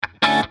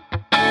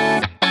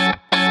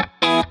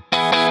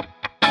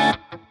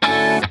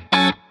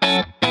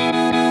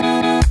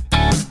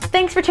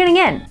Thanks for tuning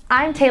in.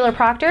 I'm Taylor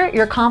Proctor,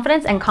 your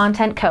confidence and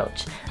content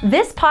coach.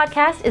 This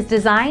podcast is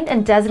designed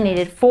and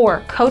designated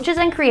for coaches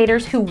and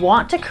creators who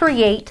want to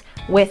create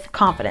with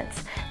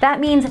confidence. That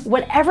means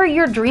whatever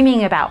you're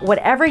dreaming about,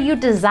 whatever you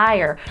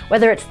desire,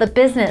 whether it's the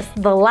business,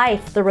 the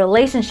life, the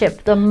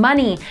relationship, the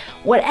money,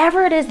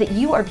 whatever it is that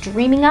you are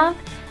dreaming of,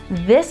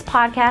 this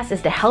podcast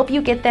is to help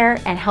you get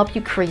there and help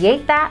you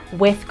create that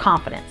with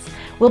confidence.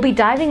 We'll be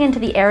diving into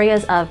the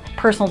areas of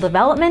personal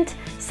development,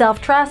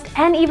 self-trust,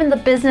 and even the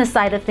business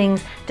side of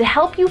things to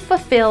help you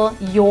fulfill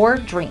your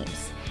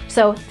dreams.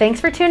 So thanks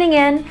for tuning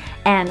in,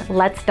 and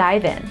let's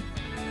dive in.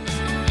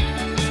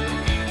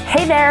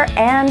 Hey there,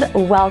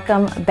 and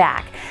welcome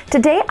back.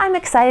 Today, I'm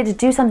excited to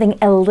do something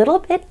a little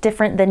bit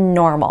different than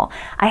normal.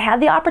 I had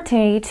the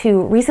opportunity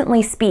to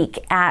recently speak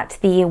at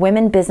the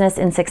Women Business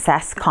and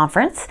Success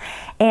Conference,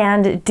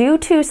 and due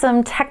to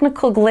some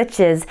technical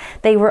glitches,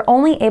 they were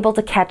only able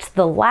to catch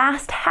the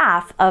last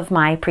half of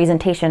my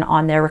presentation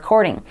on their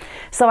recording.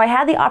 So I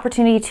had the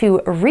opportunity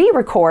to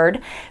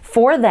re-record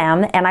for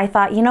them, and I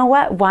thought, you know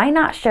what, why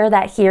not share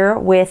that here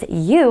with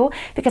you?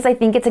 Because I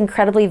think it's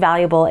incredibly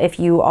valuable. If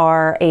you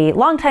are a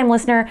longtime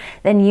listener,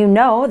 then you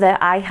know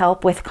that I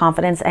help with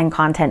confidence and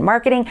content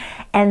marketing,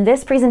 and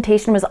this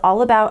presentation was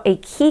all about a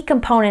key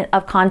component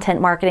of content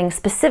marketing,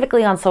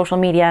 specifically on social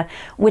media,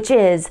 which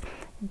is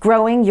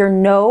growing your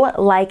know,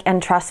 like,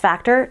 and trust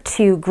factor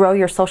to grow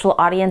your social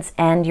audience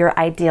and your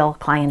ideal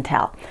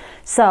clientele.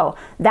 So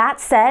that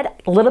said,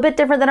 a little bit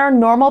different than our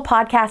normal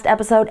podcast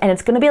episode, and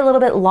it's going to be a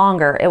little bit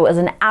longer. It was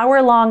an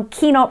hour-long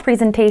keynote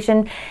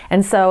presentation,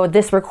 and so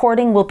this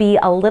recording will be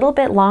a little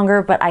bit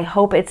longer, but I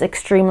hope it's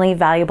extremely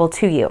valuable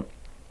to you.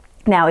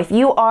 Now, if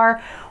you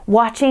are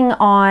watching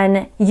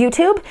on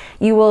YouTube,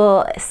 you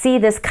will see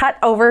this cut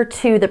over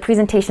to the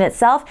presentation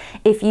itself.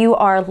 If you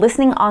are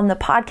listening on the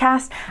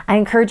podcast, I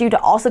encourage you to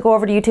also go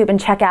over to YouTube and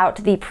check out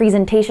the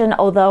presentation,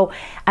 although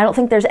I don't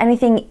think there's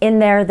anything in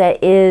there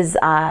that is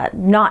you're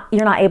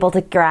not able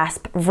to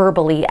grasp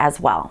verbally as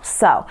well.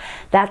 So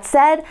that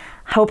said,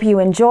 hope you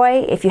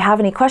enjoy. If you have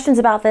any questions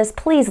about this,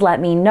 please let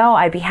me know.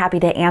 I'd be happy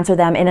to answer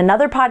them in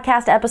another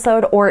podcast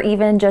episode or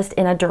even just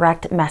in a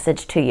direct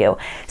message to you.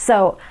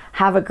 So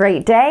have a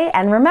great day,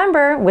 and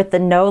remember, with the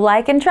know,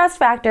 like, and trust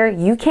factor,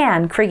 you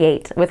can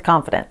create with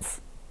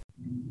confidence.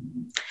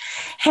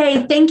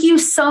 Hey, thank you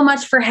so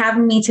much for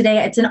having me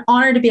today. It's an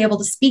honor to be able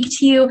to speak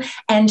to you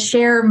and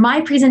share my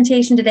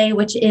presentation today,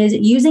 which is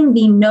using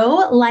the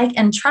know, like,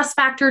 and trust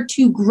factor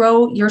to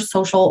grow your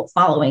social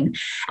following.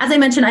 As I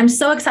mentioned, I'm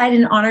so excited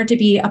and honored to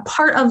be a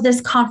part of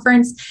this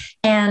conference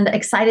and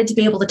excited to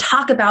be able to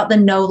talk about the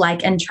know,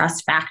 like, and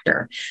trust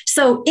factor.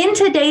 So in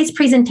today's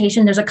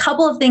presentation, there's a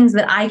couple of things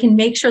that I can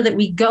make sure that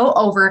we go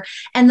over.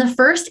 And the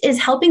first is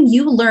helping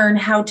you learn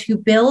how to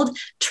build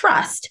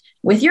trust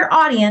with your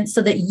audience so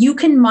that you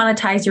can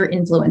monetize your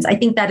influence. I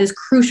think that is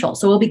crucial.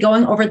 So we'll be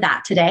going over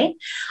that today.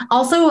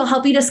 Also, we'll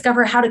help you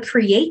discover how to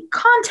create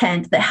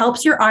content that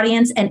helps your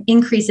audience and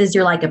increases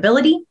your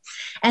likability.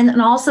 And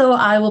then also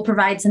I will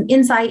provide some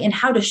insight in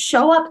how to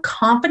show up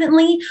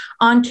confidently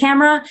on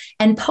camera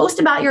and post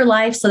about your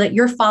life so that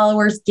your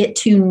followers get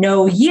to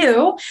know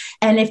you.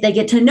 And if they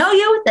get to know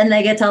you, then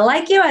they get to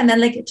like you, and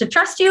then they get to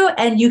trust you,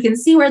 and you can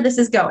see where this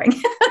is going.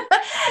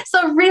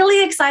 So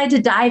really excited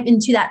to dive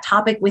into that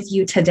topic with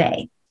you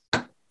today.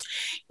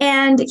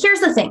 And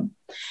here's the thing.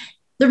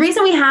 The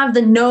reason we have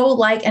the know,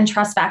 like, and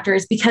trust factor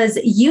is because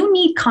you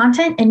need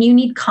content, and you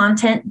need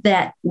content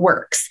that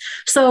works.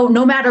 So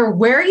no matter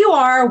where you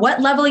are,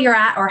 what level you're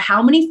at, or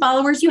how many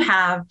followers you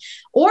have,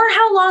 or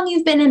how long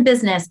you've been in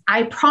business,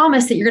 I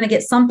promise that you're going to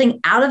get something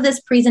out of this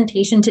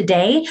presentation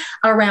today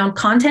around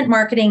content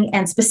marketing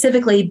and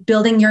specifically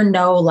building your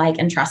know, like,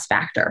 and trust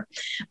factor.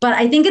 But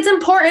I think it's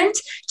important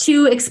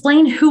to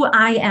explain who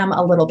I am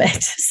a little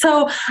bit.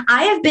 So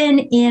I have been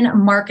in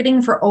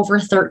marketing for over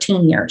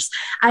 13 years.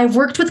 I've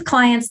worked with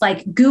clients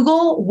like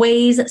Google,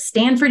 Waze,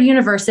 Stanford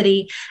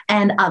University,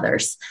 and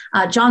others,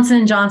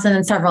 Johnson & Johnson,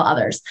 and several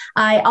others.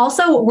 I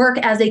also work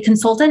as a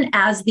consultant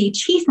as the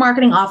chief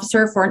marketing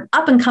officer for an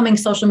up-and-coming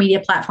social media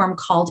platform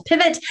called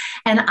Pivot.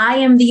 And I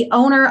am the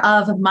owner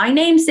of my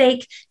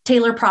namesake,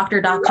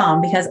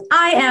 TaylorProctor.com, because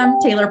I am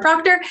Taylor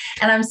Proctor,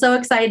 and I'm so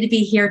excited to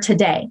be here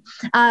today.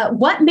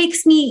 What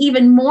makes me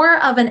even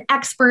more of an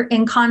expert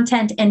in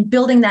content and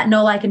building that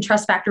know, like, and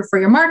trust factor for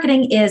your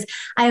marketing is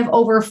I have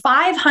over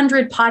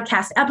 500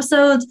 podcast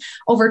episodes,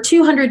 over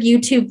 200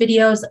 YouTube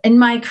videos. In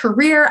my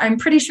career, I'm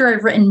pretty sure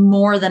I've written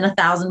more than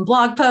 1,000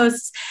 blog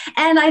posts,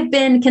 and I've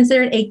been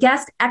considered a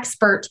guest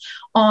expert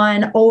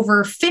on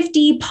over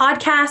 50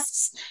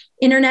 podcasts,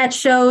 internet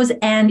shows,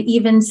 and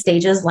even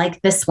stages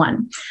like this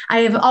one. I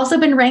have also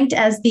been ranked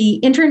as the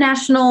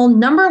international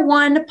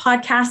 #1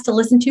 podcast to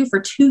listen to for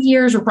 2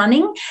 years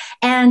running.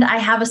 And I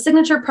have a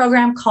signature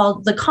program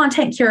called The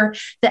Content Cure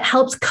that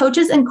helps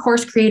coaches and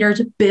course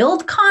creators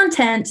build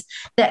content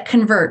that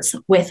converts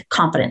with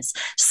confidence.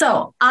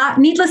 So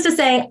needless to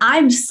say,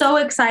 I'm so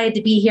excited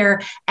to be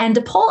here and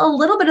to pull a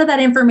little bit of that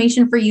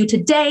information for you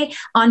today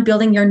on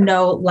building your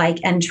know, like,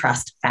 and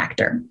trust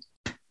factor.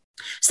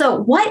 So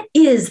what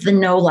is the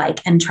know, like,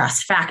 and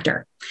trust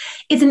factor?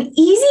 It's an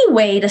easy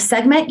way to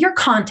segment your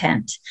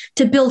content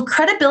to build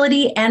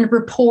credibility and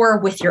rapport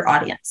with your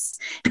audience.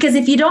 Because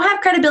if you don't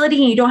have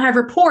credibility and you don't have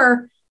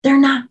rapport, they're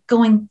not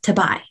going to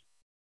buy.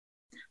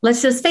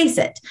 Let's just face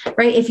it,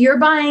 right? If you're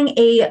buying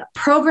a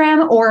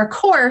program or a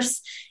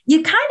course,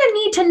 you kind of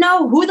need to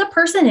know who the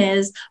person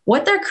is,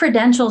 what their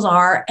credentials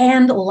are,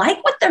 and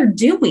like what they're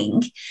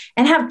doing,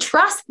 and have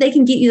trust they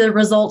can get you the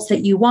results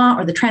that you want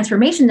or the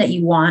transformation that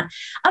you want.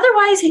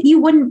 Otherwise, you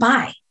wouldn't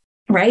buy,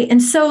 right?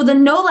 And so the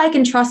know, like,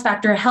 and trust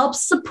factor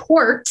helps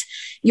support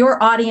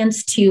your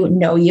audience to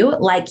know you,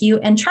 like you,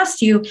 and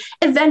trust you,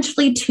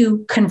 eventually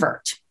to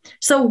convert.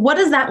 So what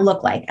does that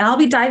look like? And I'll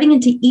be diving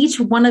into each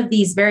one of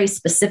these very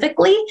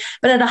specifically,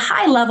 but at a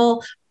high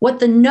level, what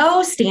the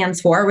know stands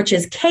for, which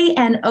is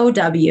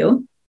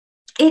KNOW,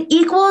 it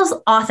equals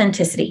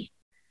authenticity.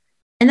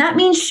 And that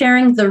means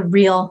sharing the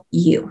real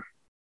you.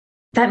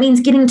 That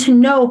means getting to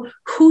know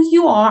who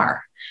you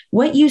are,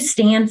 what you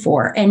stand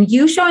for, and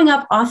you showing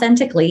up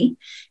authentically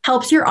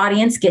helps your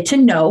audience get to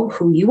know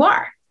who you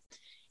are.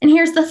 And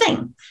here's the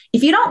thing.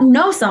 If you don't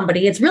know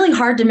somebody, it's really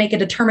hard to make a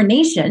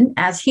determination.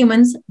 As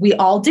humans, we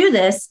all do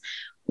this.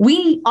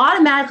 We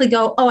automatically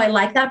go, oh, I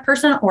like that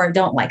person or I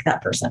don't like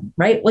that person,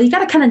 right? Well, you got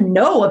to kind of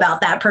know about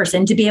that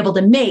person to be able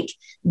to make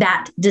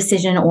that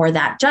decision or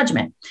that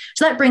judgment.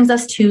 So that brings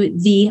us to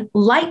the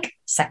like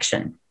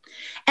section.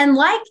 And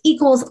like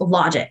equals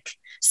logic.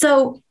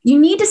 So you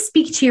need to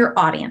speak to your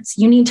audience.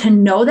 You need to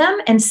know them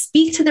and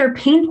speak to their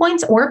pain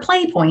points or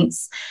play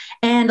points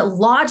and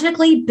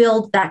logically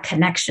build that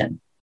connection.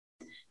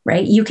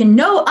 Right? You can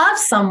know of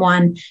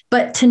someone,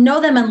 but to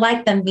know them and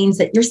like them means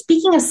that you're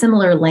speaking a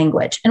similar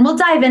language. And we'll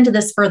dive into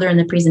this further in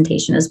the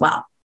presentation as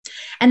well.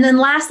 And then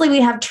lastly,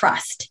 we have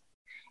trust.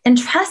 And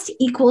trust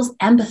equals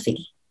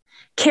empathy.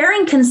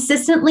 Caring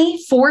consistently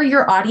for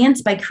your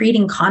audience by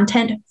creating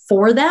content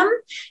for them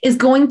is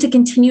going to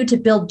continue to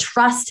build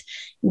trust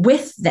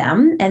with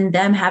them and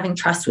them having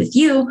trust with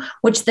you,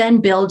 which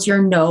then builds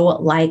your know,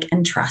 like,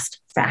 and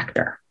trust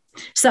factor.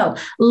 So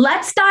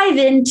let's dive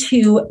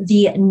into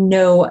the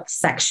know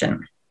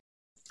section.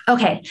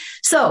 Okay,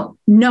 so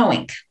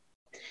knowing.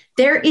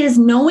 There is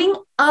knowing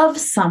of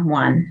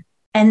someone,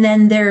 and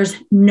then there's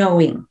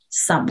knowing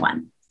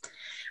someone. I'm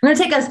going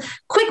to take a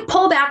quick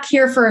pull back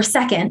here for a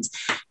second.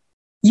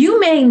 You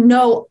may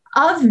know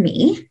of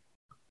me,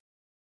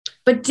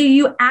 but do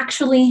you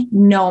actually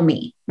know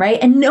me, right?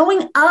 And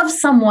knowing of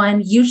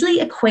someone usually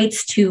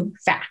equates to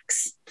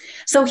facts.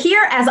 So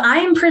here, as I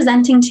am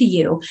presenting to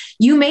you,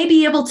 you may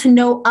be able to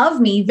know of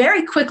me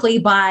very quickly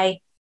by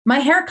my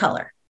hair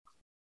color.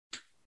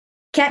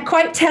 Can't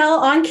quite tell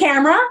on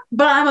camera,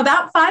 but I'm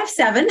about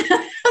 5'7".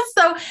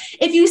 So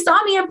if you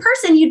saw me in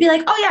person, you'd be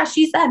like, oh yeah,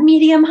 she's that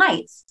medium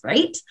height,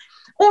 right?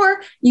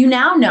 Or you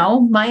now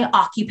know my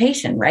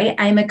occupation, right?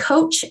 I'm a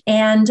coach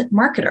and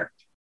marketer.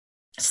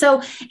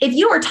 So if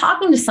you are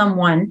talking to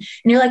someone and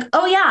you're like,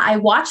 oh yeah, I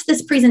watched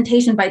this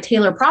presentation by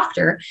Taylor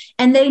Proctor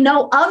and they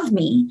know of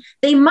me,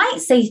 they might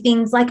say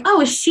things like,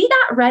 oh, is she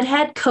that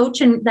redhead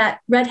coach and that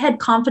redhead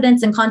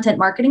confidence and content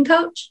marketing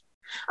coach?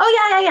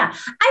 Oh yeah.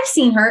 I've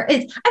seen her. I've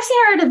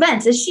seen her at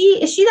events. Is she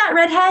that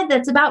redhead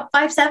that's about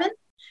 5'7"?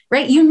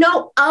 Right? You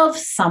know of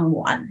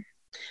someone,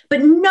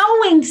 but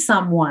knowing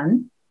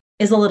someone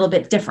is a little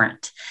bit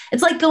different.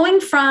 It's like going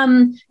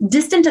from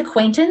distant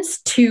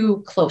acquaintance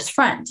to close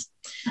friend.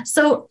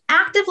 So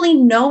actively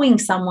knowing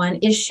someone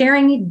is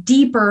sharing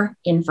deeper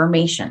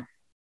information.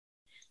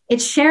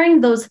 It's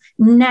sharing those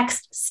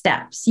next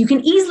steps. You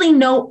can easily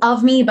know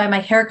of me by my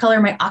hair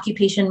color, my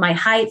occupation, my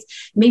height,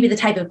 maybe the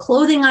type of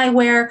clothing I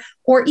wear,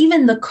 or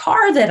even the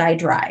car that I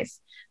drive.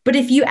 But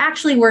if you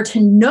actually were to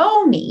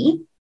know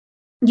me,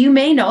 you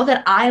may know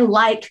that I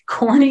like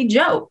corny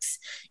jokes.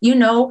 You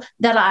know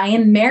that I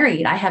am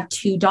married. I have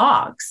 2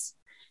 dogs.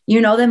 You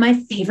know that my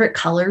favorite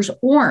color is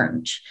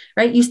orange,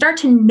 right? You start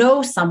to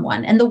know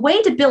someone. And the way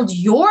to build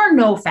your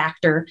know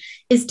factor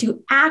is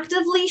to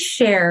actively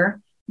share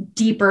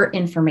deeper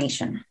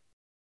information.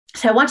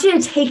 So I want you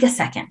to take a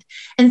second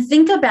and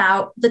think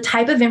about the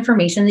type of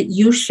information that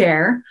you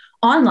share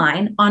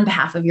online on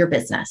behalf of your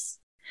business.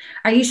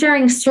 Are you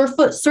sharing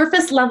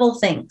surface level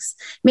things?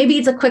 Maybe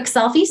it's a quick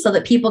selfie so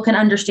that people can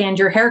understand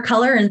your hair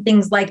color and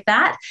things like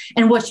that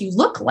and what you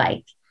look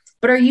like.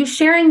 But are you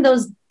sharing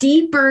those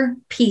deeper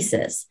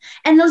pieces?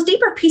 And those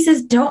deeper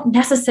pieces don't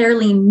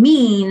necessarily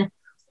mean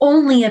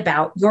only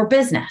about your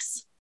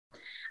business.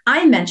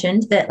 I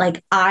mentioned that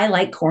I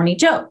like corny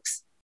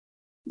jokes.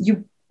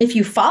 If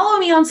you follow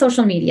me on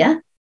social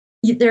media,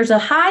 there's a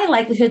high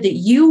likelihood that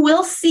you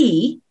will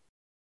see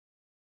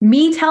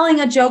me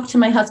telling a joke to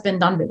my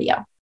husband on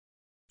video.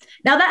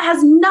 Now that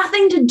has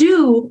nothing to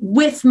do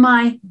with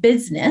my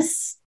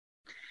business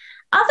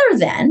other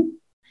than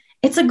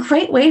it's a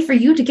great way for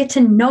you to get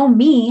to know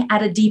me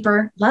at a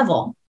deeper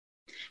level.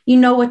 You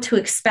know what to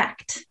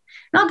expect.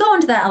 And I'll go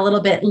into that a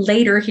little bit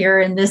later here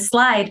in this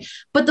slide.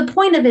 But the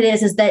point of it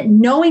is that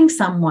knowing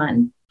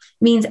someone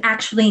means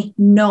actually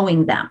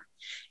knowing them.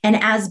 And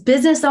as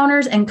business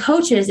owners and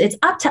coaches, it's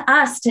up to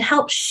us to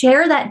help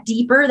share that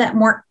deeper, that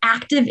more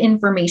active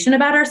information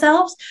about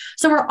ourselves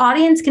so our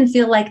audience can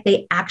feel like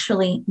they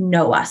actually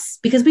know us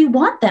because we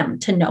want them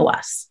to know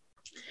us.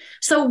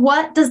 So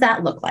what does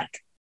that look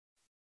like?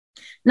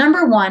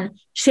 Number one,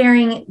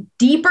 sharing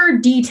deeper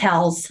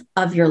details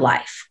of your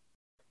life.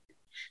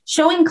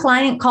 Showing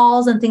client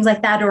calls and things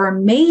like that are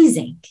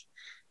amazing,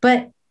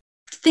 but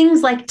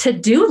things like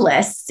to-do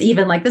lists,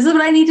 even like, this is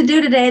what I need to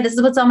do today, this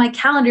is what's on my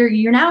calendar,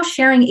 you're now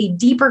sharing a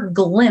deeper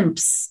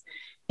glimpse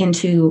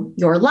into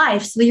your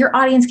life so that your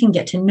audience can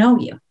get to know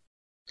you.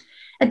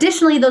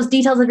 Additionally, those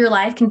details of your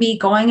life can be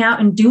going out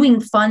and doing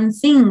fun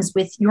things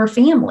with your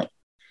family.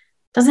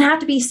 It doesn't have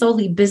to be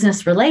solely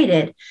business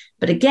related,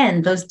 but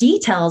again, those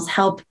details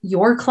help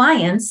your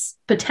clients,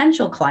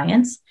 potential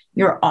clients,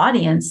 your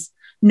audience,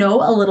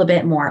 know a little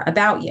bit more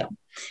about you.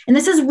 And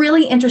this is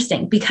really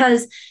interesting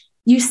because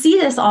you see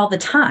this all the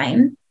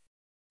time.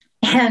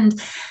 And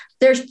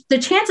there's the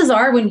chances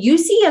are when you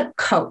see a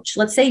coach,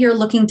 let's say you're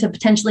looking to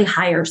potentially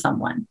hire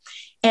someone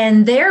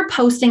and they're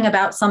posting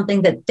about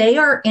something that they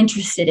are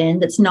interested in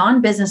that's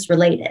non-business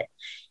related,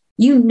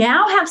 you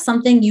now have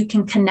something you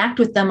can connect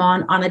with them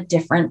on a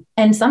different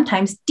and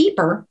sometimes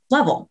deeper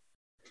level.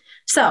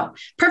 So,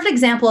 perfect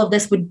example of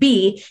this would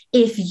be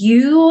if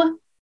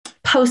you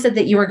posted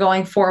that you were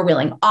going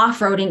four-wheeling,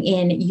 off-roading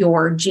in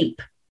your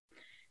Jeep.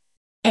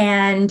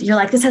 And you're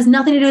like, this has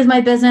nothing to do with my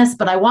business,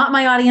 but I want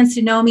my audience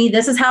to know me.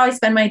 This is how I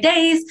spend my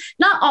days.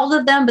 Not all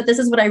of them, but this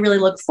is what I really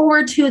look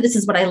forward to. This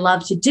is what I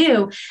love to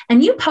do.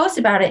 And you post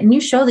about it and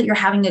you show that you're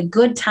having a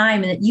good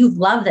time and that you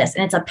love this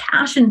and it's a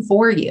passion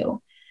for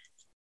you.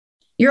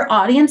 Your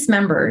audience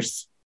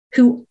members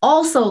who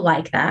also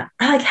like that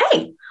are like,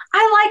 hey,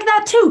 I like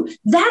that too.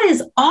 That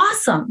is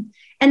awesome.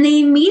 And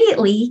they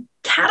immediately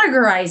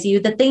categorize you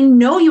that they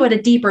know you at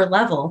a deeper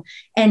level.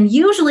 And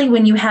usually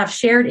when you have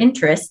shared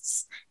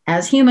interests,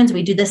 as humans,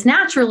 we do this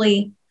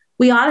naturally.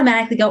 We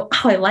automatically go,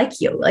 oh, I like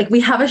you. Like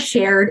we have a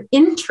shared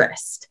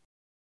interest.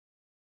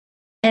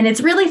 And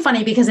it's really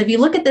funny because if you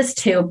look at this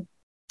too,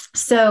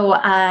 so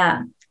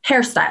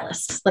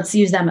hairstylists, let's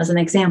use them as an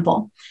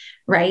example,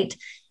 right?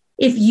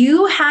 If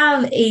you're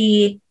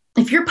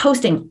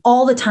posting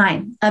all the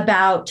time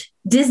about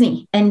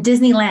Disney and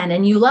Disneyland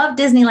and you love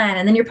Disneyland,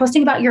 and then you're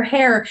posting about your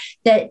hair,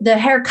 that the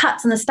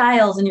haircuts and the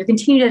styles and your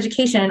continued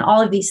education and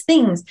all of these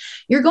things,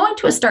 you're going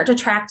to start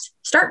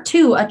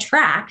to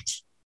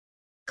attract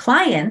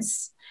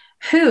clients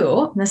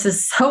who, this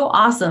is so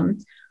awesome,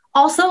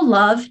 also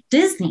love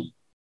Disney.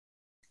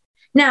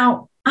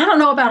 Now, I don't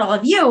know about all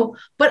of you,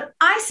 but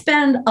I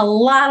spend a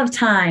lot of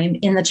time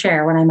in the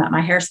chair when I'm at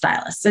my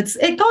hairstylist.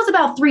 It goes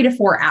about 3 to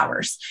 4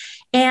 hours.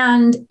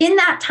 And in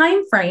that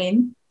time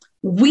frame,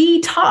 we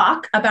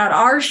talk about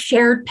our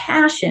shared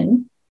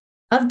passion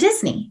of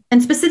Disney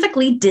and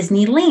specifically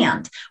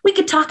Disneyland. We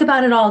could talk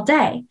about it all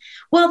day.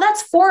 Well,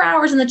 that's 4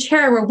 hours in the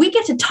chair where we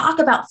get to talk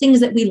about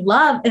things that we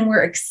love and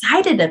we're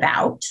excited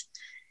about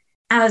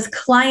as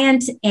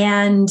client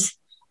and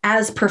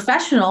as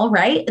professional,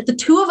 right? The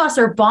two of us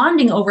are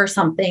bonding over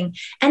something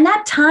and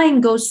that time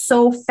goes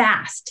so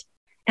fast.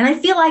 And I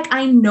feel like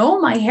I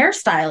know my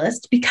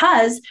hairstylist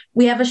because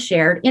we have a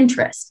shared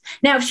interest.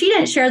 Now, if she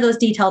didn't share those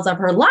details of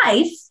her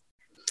life,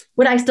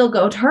 would I still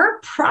go to her?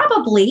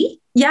 Probably,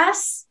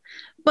 yes.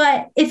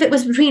 But if it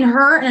was between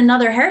her and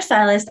another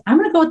hairstylist, I'm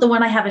going to go with the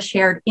one I have a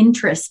shared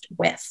interest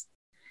with.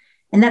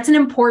 And that's an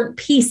important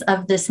piece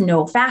of this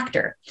know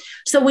factor.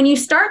 So when you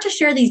start to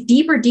share these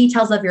deeper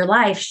details of your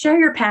life, share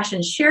your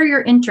passions, share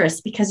your interests,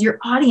 because your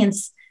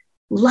audience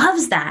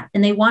loves that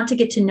and they want to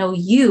get to know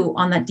you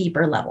on that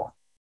deeper level.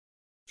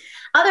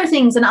 Other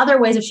things and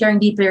other ways of sharing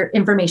deeper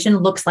information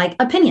looks like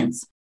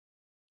opinions,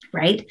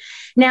 right?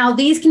 Now,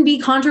 these can be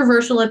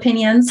controversial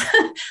opinions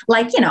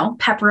like,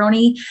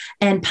 pepperoni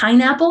and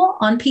pineapple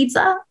on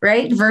pizza,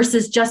 right?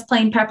 Versus just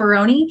plain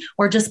pepperoni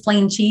or just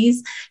plain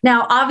cheese.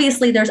 Now,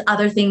 obviously, there's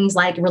other things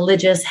like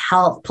religious,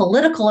 health,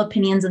 political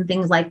opinions and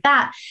things like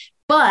that.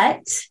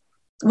 But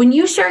when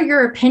you share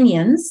your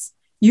opinions,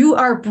 you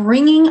are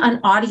bringing an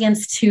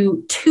audience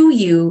to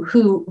you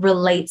who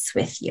relates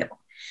with you.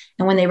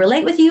 And when they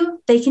relate with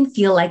you, they can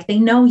feel like they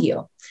know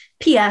you.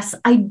 P.S.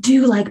 I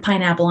do like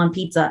pineapple on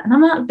pizza, and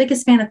I'm not the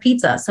biggest fan of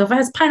pizza. So if it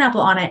has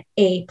pineapple on it,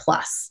 A+.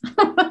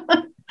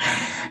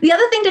 The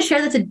other thing to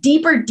share that's a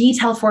deeper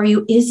detail for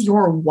you is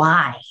your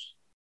why.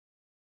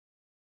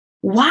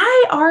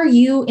 Why are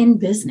you in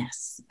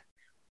business?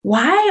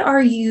 Why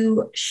are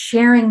you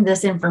sharing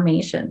this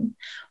information?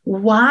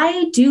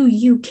 Why do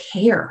you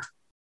care?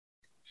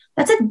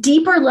 That's a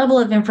deeper level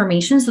of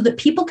information so that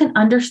people can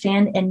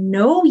understand and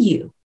know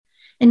you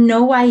and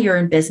know why you're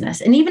in business.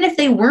 And even if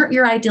they weren't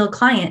your ideal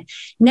client,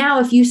 now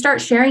if you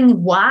start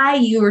sharing why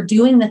you are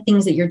doing the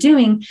things that you're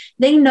doing,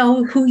 they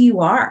know who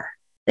you are.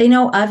 They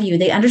know of you.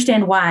 They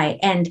understand why.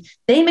 And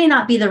they may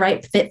not be the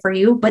right fit for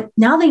you, but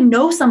now they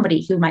know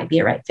somebody who might be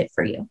a right fit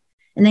for you.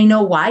 And they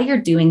know why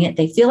you're doing it.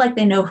 They feel like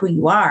they know who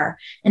you are,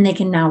 and they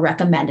can now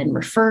recommend and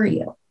refer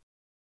you.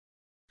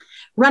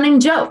 Running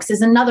jokes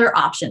is another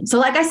option. So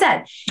like I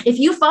said, if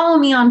you follow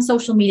me on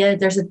social media,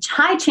 there's a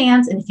high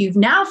chance, and if you've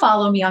now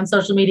followed me on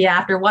social media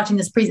after watching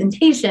this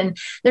presentation,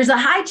 there's a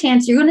high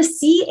chance you're going to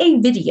see a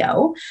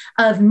video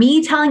of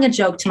me telling a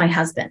joke to my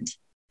husband.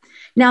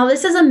 Now,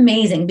 this is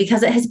amazing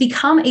because it has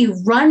become a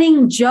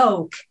running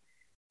joke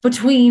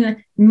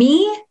between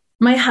me,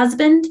 my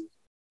husband,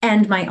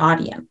 and my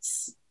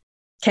audience.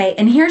 Okay.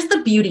 And here's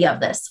the beauty of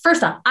this.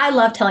 First off, I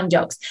love telling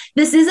jokes.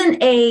 This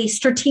isn't a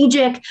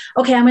strategic,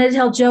 okay, I'm going to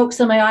tell jokes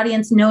so my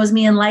audience knows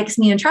me and likes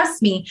me and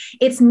trusts me.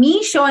 It's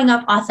me showing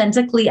up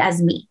authentically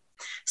as me.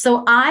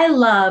 So I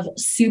love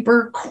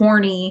super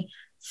corny,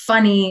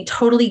 funny,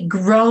 totally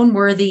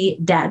grown-worthy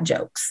dad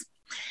jokes.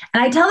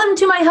 And I tell them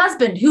to my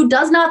husband, who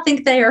does not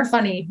think they are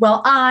funny.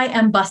 Well, I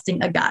am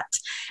busting a gut.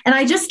 And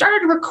I just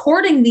started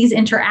recording these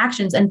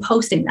interactions and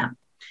posting them.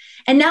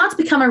 And now it's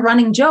become a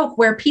running joke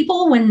where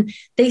people, when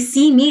they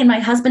see me and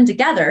my husband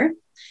together,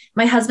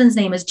 my husband's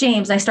name is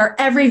James. I start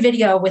every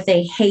video with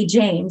a, hey,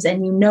 James,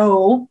 and you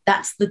know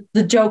that's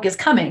the joke is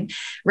coming,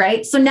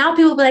 right? So now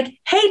people will be like,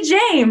 hey,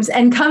 James,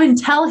 and come and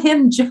tell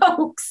him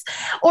jokes.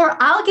 Or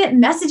I'll get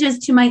messages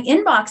to my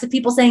inbox of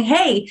people saying,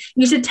 hey,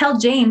 you should tell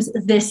James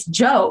this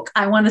joke.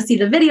 I want to see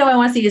the video. I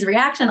want to see his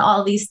reaction,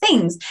 all of these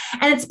things.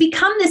 And it's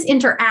become this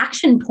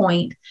interaction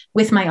point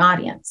with my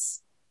audience.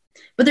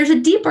 But there's a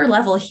deeper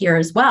level here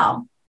as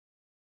well.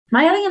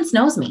 My audience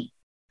knows me.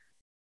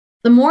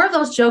 The more of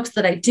those jokes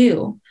that I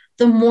do,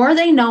 the more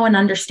they know and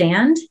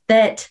understand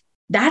that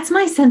that's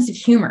my sense of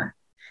humor.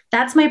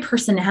 That's my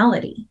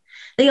personality.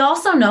 They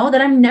also know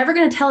that I'm never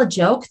going to tell a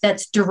joke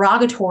that's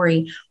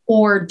derogatory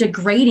or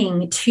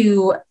degrading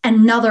to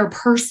another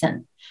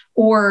person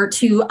or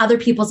to other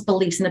people's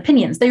beliefs and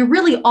opinions. They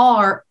really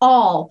are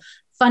all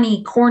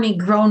funny, corny,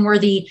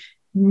 grown-worthy,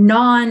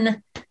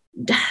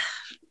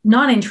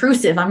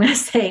 non-intrusive, I'm going to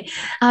say,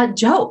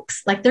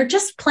 jokes. Like they're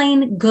just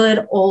plain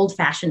good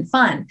old-fashioned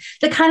fun.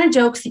 The kind of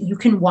jokes that you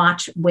can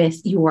watch with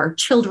your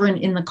children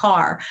in the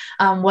car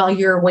while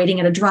you're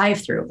waiting at a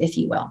drive-through, if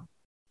you will.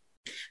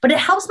 But it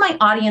helps my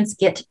audience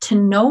get to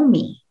know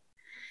me.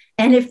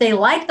 And if they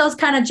like those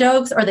kind of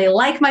jokes or they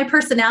like my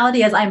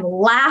personality as I'm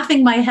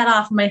laughing my head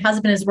off and my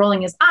husband is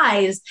rolling his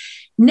eyes,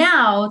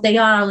 now they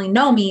not only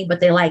know me,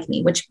 but they like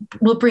me, which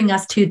will bring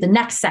us to the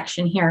next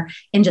section here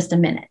in just a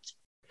minute.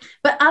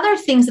 But other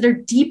things that are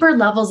deeper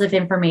levels of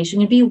information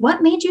would be,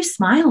 what made you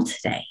smile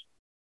today?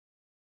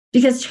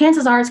 Because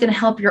chances are it's going to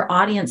help your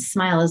audience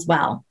smile as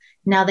well.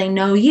 Now they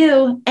know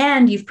you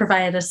and you've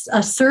provided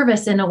a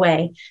service in a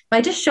way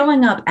by just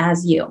showing up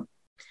as you.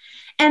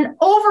 And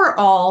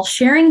overall,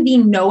 sharing the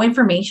no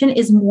information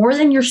is more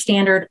than your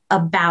standard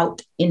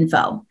about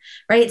info,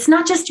 right? It's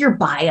not just your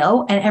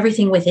bio and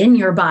everything within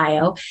your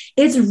bio.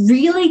 It's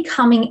really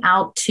coming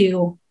out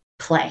to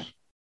play.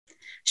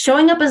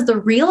 Showing up as the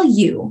real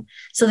you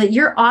so that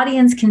your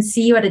audience can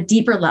see you at a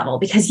deeper level,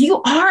 because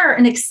you are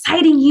an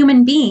exciting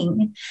human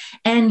being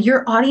and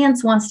your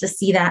audience wants to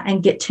see that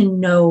and get to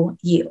know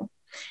you.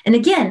 And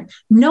again,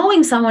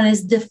 knowing someone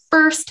is the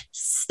first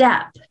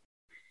step.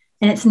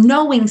 And it's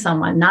knowing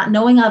someone, not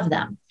knowing of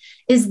them,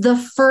 is the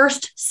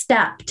first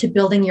step to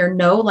building your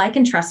know, like,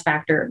 and trust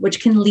factor, which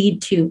can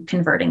lead to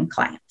converting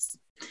clients.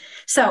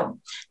 So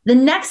the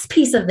next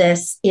piece of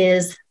this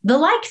is the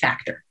like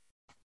factor.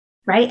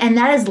 Right? And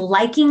that is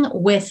liking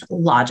with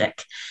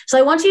logic. So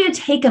I want you to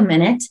take a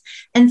minute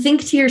and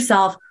think to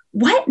yourself,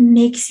 what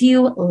makes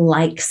you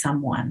like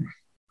someone?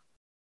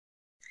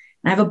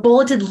 I have a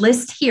bulleted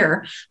list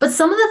here, but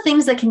some of the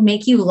things that can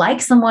make you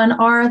like someone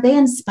are they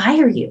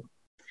inspire you,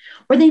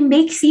 or they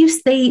make you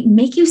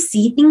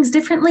see things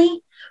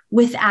differently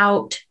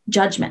without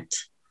judgment.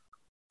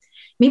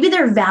 Maybe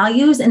their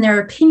values and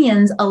their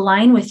opinions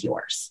align with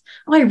yours.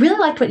 Oh, I really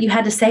liked what you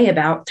had to say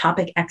about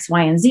topic X,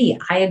 Y, and Z.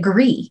 I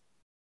agree.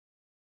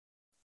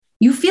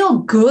 You feel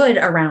good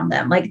around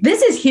them. Like,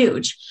 this is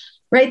huge,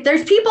 right?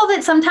 There's people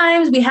that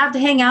sometimes we have to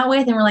hang out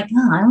with and we're like,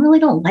 oh, I really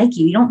don't like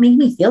you. You don't make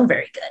me feel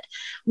very good.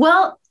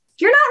 Well,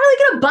 you're not really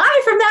going to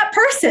buy from that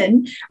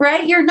person,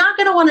 right? You're not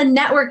going to want to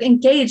network,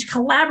 engage,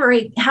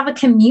 collaborate, have a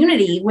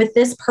community with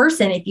this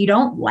person if you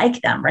don't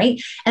like them,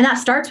 right? And that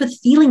starts with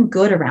feeling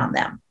good around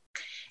them.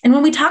 And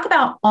when we talk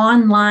about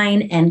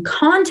online and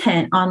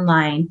content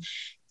online,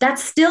 that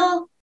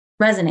still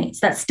resonates,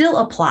 that still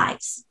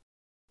applies.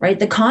 Right?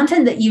 The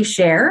content that you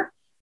share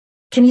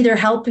can either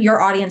help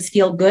your audience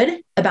feel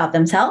good about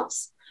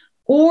themselves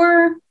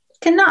or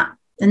cannot.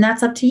 And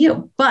that's up to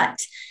you. But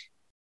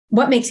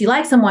what makes you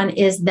like someone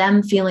is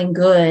them feeling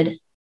good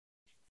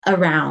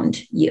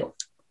around you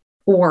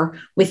or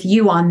with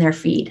you on their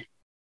feed.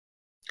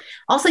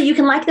 Also, you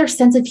can like their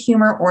sense of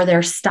humor or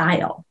their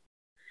style.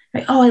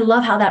 Right? Oh, I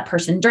love how that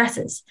person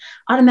dresses.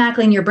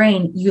 Automatically in your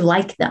brain, you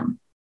like them.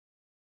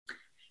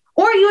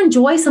 Or you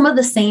enjoy some of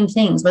the same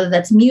things, whether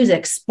that's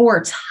music,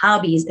 sports,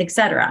 hobbies,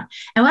 etc.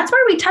 And that's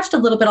where we touched a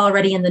little bit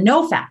already in the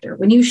know factor.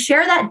 When you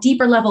share that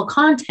deeper level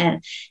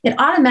content, it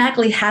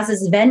automatically has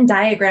this Venn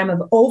diagram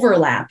of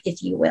overlap,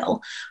 if you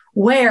will,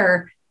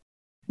 where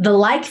the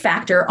like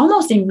factor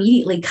almost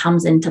immediately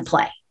comes into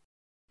play.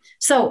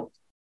 So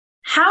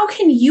how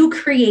can you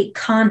create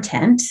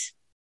content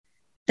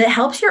that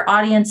helps your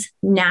audience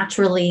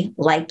naturally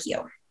like you?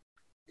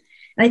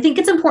 And I think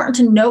it's important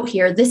to note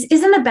here, this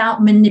isn't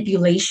about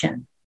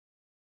manipulation.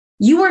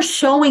 You are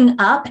showing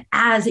up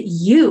as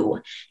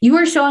you. You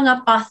are showing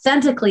up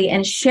authentically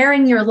and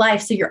sharing your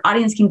life so your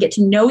audience can get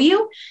to know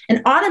you.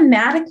 And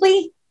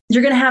automatically,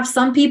 you're going to have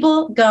some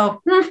people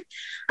go,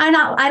 I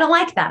don't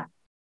like that.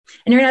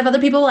 And you're going to have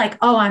other people like,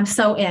 oh, I'm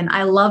so in.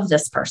 I love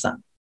this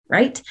person,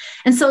 right?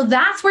 And so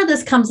that's where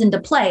this comes into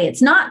play.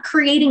 It's not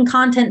creating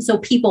content so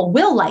people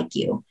will like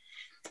you.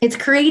 It's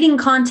creating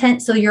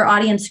content so your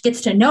audience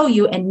gets to know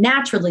you and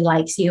naturally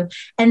likes you,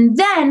 and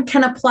then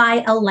can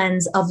apply a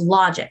lens of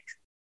logic.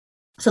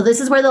 So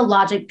this is where the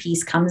logic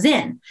piece comes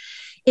in,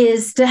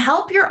 is to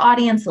help your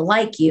audience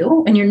like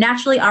you, and you're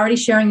naturally already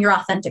sharing your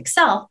authentic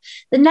self.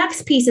 The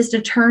next piece is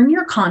to turn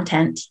your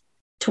content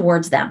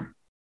towards them.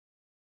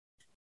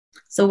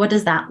 So what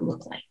does that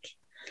look like?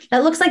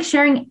 That looks like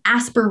sharing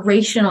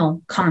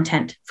aspirational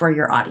content for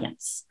your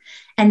audience.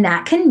 And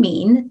that can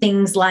mean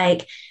things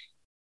like,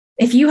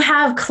 if you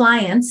have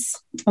clients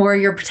or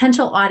your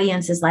potential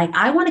audience is like,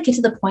 I want to get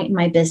to the point in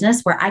my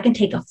business where I can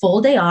take a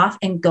full day off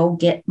and go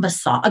get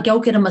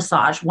a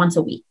massage once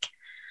a week.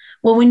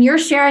 Well, when you're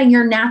sharing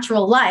your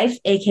natural life,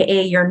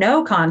 AKA your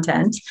no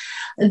content,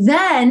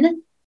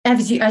 then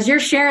as you're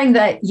sharing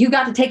that you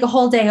got to take a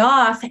whole day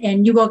off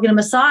and you go get a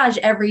massage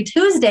every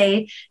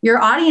Tuesday, your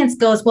audience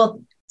goes,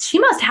 well, she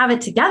must have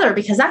it together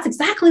because that's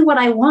exactly what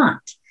I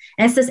want.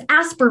 And it's this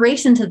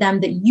aspiration to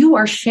them that you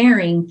are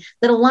sharing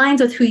that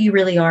aligns with who you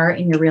really are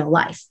in your real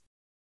life.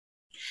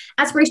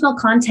 Aspirational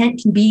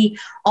content can be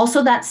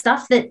also that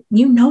stuff that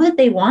you know that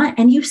they want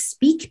and you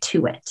speak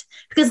to it.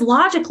 Because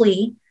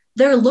logically,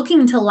 they're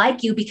looking to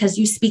like you because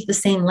you speak the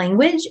same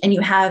language and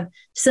you have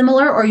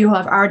similar or you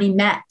have already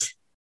met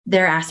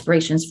their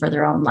aspirations for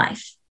their own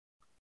life.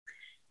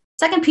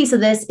 Second piece of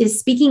this is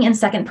speaking in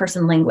second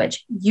person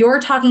language. You're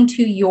talking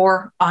to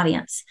your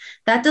audience.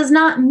 That does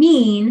not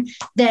mean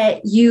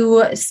that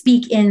you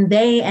speak in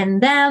they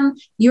and them.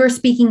 You're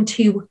speaking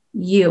to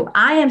you.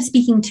 I am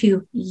speaking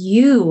to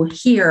you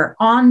here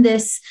on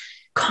this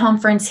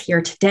conference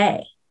here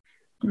today,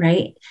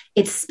 right?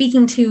 It's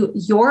speaking to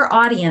your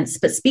audience,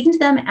 but speaking to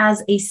them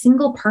as a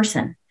single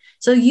person.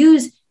 So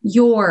use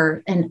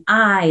your and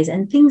I's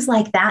and things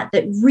like that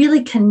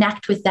really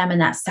connect with them in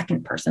that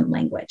second person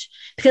language.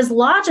 Because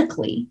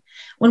logically,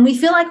 when we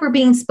feel like we're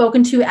being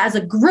spoken to as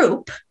a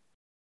group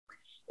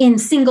in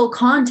single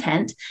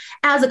content,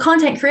 as a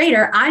content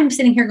creator, I'm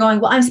sitting here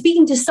going, well, I'm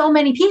speaking to so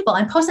many people.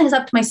 I'm posting this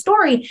up to my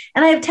story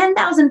and I have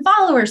 10,000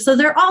 followers. So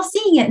they're all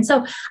seeing it. And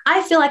so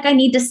I feel like I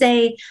need to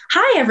say,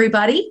 hi,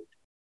 everybody.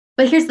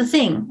 But here's the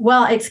thing.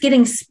 Well, it's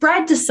getting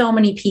spread to so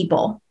many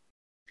people.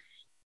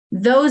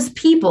 Those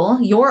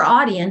people, your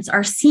audience,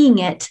 are seeing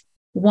it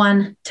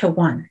one to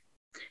one.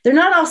 They're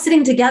not all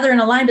sitting together in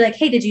a line, be like,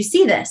 hey, did you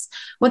see this?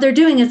 What they're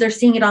doing is they're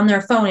seeing it on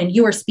their phone and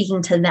you are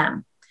speaking to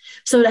them.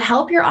 So to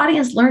help your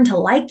audience learn to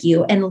like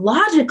you, and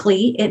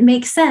logically, it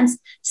makes sense,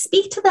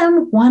 speak to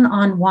them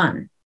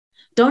one-on-one.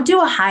 Don't do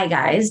a hi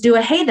guys, do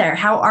a hey there,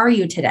 how are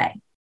you today?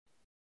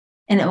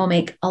 And it will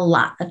make a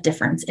lot of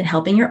difference in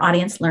helping your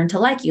audience learn to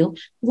like you.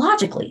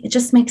 Logically, it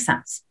just makes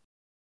sense.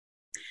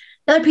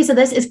 The other piece of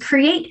this is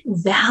create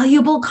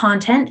valuable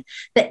content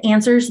that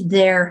answers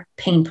their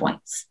pain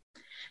points.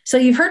 So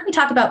you've heard me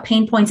talk about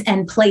pain points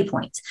and play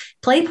points.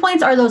 Play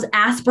points are those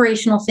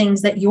aspirational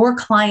things that your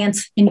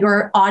clients and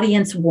your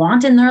audience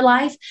want in their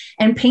life.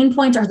 And pain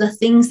points are the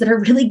things that are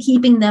really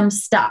keeping them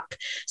stuck.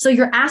 So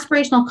your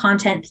aspirational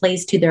content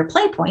plays to their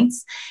play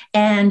points,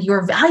 and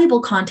your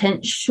valuable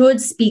content should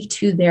speak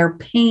to their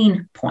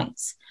pain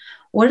points.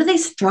 What are they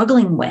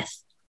struggling with?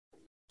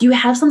 Do you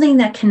have something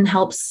that can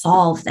help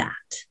solve that?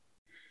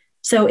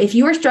 So if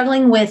you are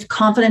struggling with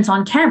confidence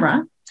on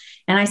camera,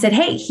 and I said,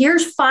 hey,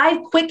 here's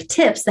 5 quick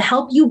tips to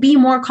help you be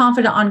more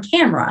confident on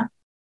camera,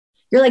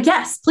 you're like,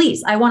 yes,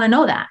 please, I want to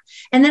know that.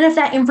 And then if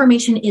that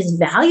information is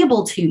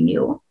valuable to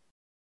you,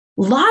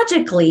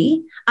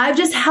 logically, I've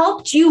just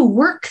helped you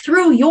work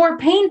through your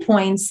pain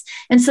points.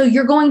 And so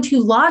you're going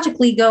to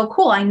logically go,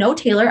 cool, I know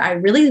Taylor, I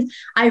really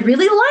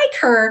like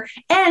her.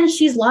 And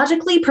she's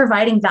logically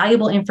providing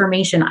valuable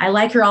information. I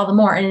like her all the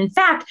more. And in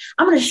fact,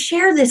 I'm going to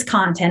share this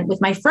content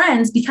with my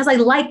friends because I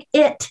like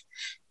it,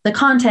 the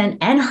content,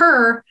 and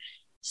her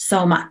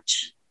so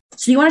much.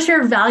 So you want to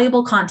share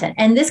valuable content.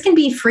 And this can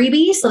be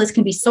freebies. So this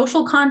can be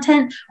social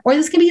content, or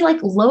this can be like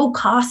low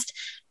cost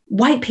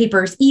white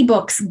papers,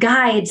 ebooks,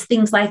 guides,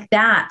 things like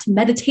that,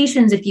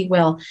 meditations, if you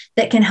will,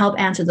 that can help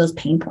answer those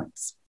pain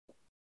points.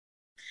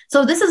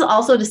 So this is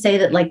also to say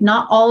that like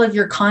not all of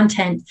your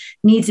content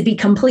needs to be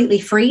completely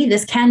free.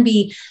 This can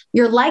be,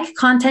 your like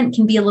content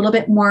can be a little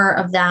bit more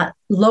of that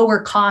lower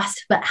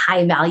cost, but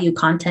high value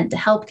content to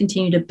help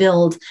continue to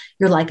build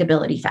your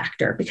likability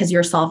factor because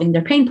you're solving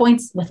their pain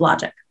points with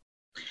logic.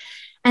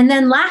 And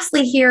then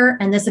lastly here,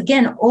 and this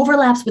again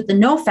overlaps with the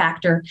no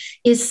factor,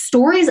 is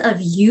stories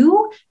of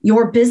you,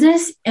 your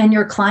business, and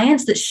your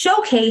clients that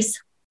showcase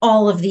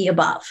all of the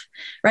above,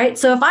 right?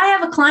 So if I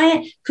have a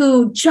client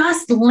who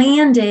just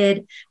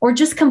landed or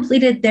just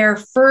completed their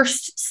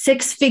first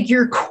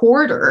 6-figure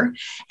quarter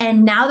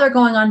and now they're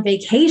going on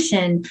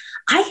vacation,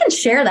 I can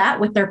share that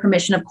with their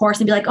permission, of course,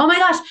 and be like, oh my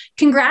gosh,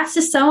 congrats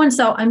to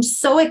so-and-so. I'm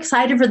so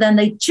excited for them.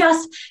 They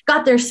just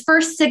got their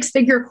first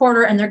 6-figure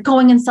quarter and they're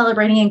going and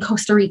celebrating in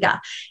Costa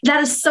Rica.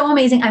 That is so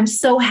amazing. I'm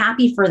so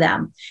happy for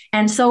them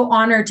and so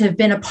honored to have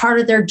been a part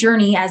of their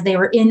journey as they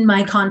were in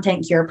my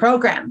Content Cure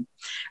program.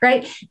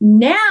 Right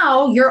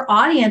now, your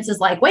audience is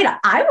like, wait,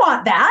 I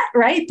want that,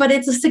 right? But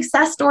it's a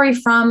success story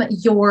from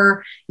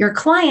your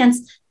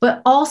clients,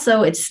 but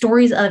also it's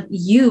stories of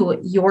you,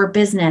 your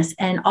business,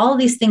 and all of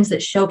these things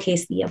that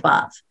showcase the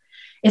above.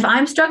 If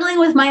I'm struggling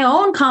with my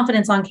own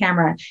confidence on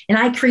camera and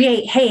I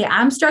create, hey,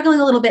 I'm struggling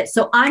a little bit,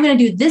 so I'm going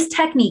to do this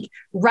technique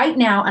right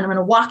now, and I'm going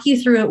to walk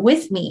you through it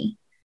with me.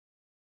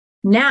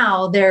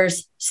 Now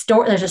there's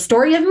a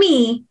story of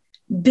me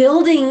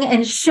building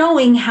and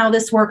showing how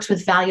this works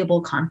with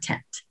valuable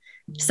content.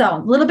 So a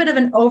little bit of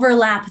an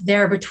overlap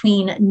there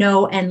between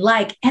know and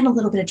like, and a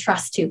little bit of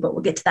trust too, but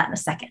we'll get to that in a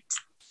second.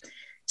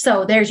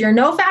 So there's your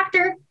know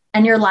factor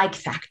and your like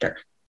factor.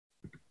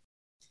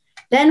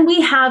 Then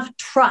we have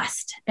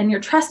trust, and your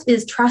trust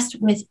is trust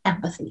with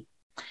empathy.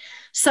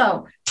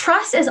 So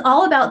trust is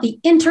all about the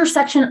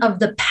intersection of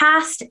the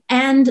past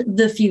and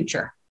the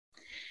future.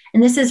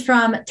 And this is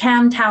from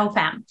Tam Tao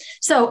Pham.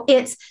 So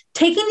it's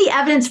taking the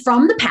evidence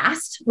from the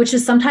past, which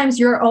is sometimes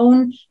your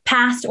own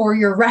past or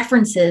your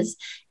references,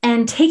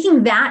 and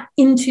taking that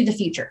into the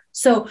future.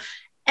 So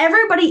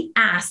everybody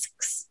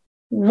asks,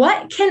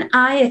 what can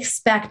I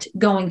expect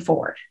going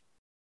forward?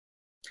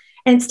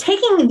 And it's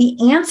taking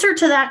the answer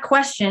to that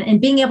question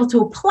and being able to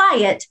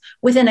apply it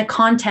within a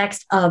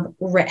context of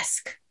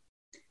risk.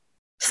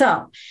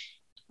 So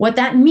what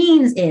that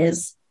means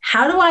is,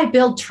 how do I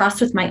build trust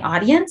with my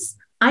audience?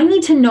 I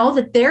need to know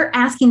that they're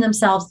asking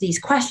themselves these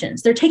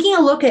questions. They're taking a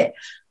look at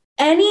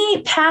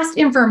any past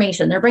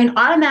information. Their brain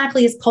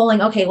automatically is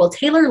pulling, okay, well,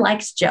 Taylor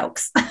likes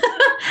jokes,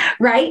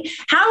 right?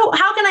 How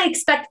can I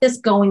expect this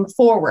going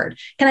forward?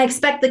 Can I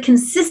expect the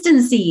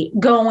consistency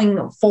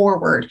going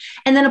forward?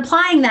 And then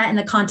applying that in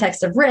the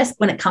context of risk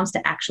when it comes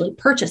to actually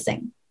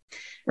purchasing,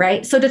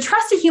 right? So to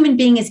trust a human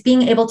being is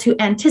being able to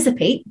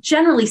anticipate,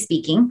 generally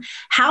speaking,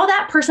 how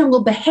that person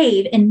will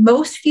behave in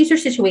most future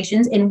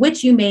situations in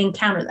which you may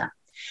encounter them.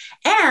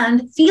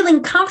 And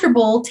feeling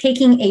comfortable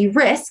taking a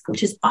risk,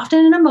 which is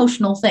often an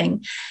emotional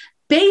thing,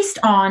 based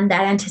on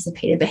that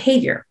anticipated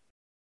behavior.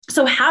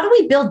 So how do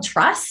we build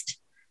trust?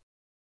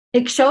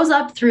 It shows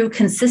up through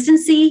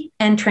consistency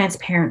and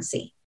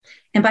transparency.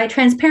 And by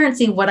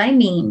transparency, what I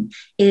mean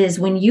is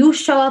when you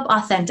show up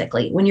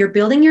authentically, when you're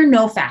building your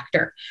know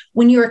factor,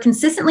 when you are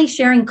consistently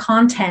sharing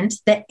content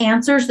that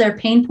answers their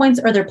pain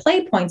points or their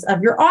play points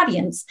of your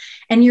audience,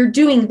 and you're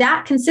doing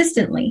that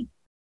consistently,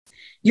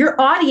 your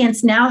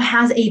audience now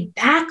has a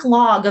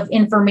backlog of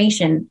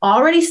information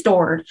already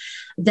stored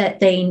that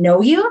they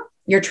know you,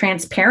 you're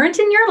transparent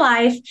in your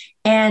life,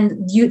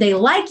 and they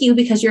like you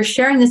because you're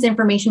sharing this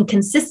information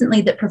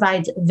consistently that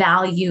provides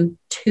value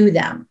to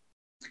them.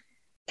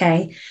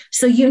 Okay.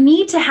 So you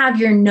need to have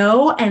your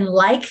know and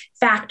like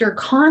factor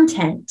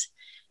content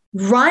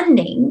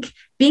running,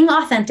 being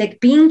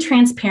authentic, being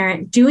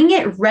transparent, doing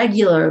it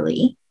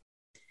regularly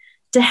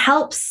to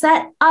help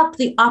set up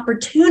the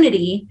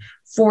opportunity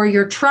for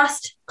your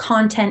trust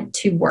content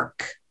to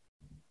work.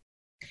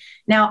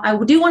 Now, I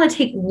do want to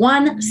take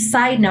one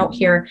side note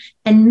here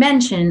and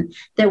mention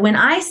that when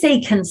I say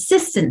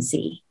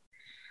consistency,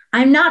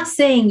 I'm not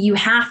saying you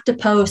have to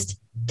post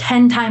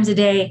 10 times a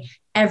day,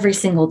 every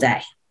single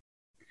day.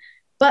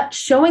 But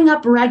showing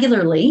up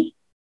regularly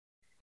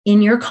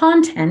in your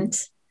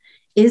content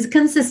is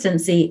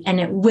consistency, and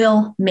it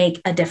will make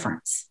a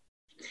difference.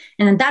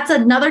 And that's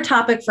another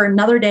topic for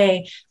another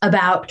day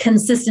about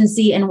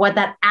consistency and what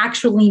that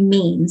actually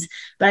means.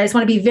 But I just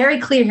want to be very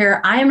clear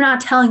here. I am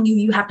not telling you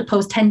you have to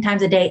post 10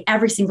 times a day,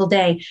 every single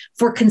day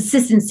for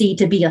consistency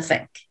to be a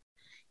thing.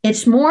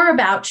 It's more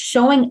about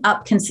showing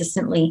up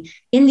consistently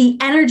in the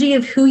energy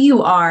of who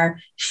you are,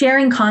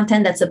 sharing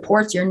content that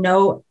supports your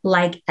know,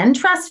 like, and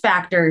trust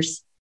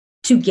factors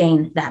to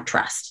gain that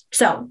trust.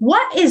 So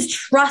what is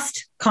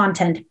trust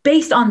content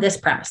based on this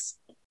premise?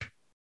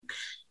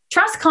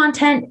 Trust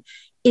content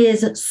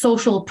is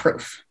social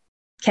proof.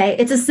 Okay.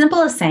 It's as simple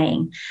as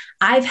saying,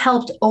 I've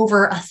helped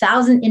over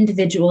 1,000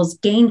 individuals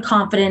gain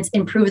confidence,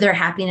 improve their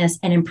happiness,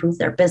 and improve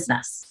their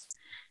business.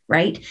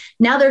 Right?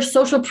 Now there's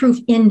social proof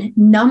in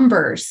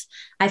numbers.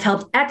 I've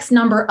helped X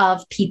number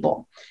of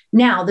people.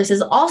 Now, this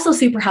is also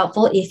super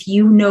helpful if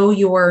you know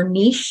your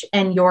niche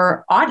and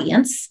your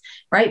audience,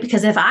 right?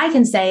 Because if I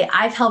can say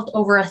I've helped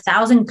over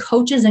 1,000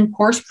 coaches and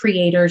course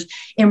creators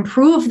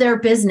improve their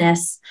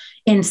business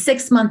in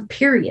 6-month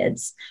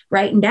periods,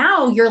 right?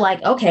 Now you're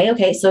like,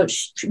 okay, so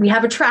we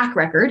have a track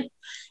record.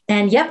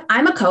 And yep,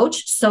 I'm a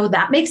coach, so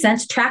that makes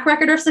sense. Track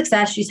record of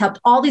success. She's helped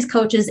all these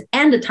coaches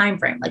and a time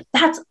frame. Like,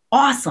 that's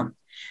awesome.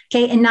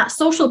 Okay. And that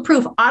social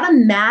proof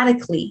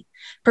automatically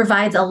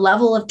provides a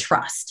level of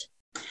trust.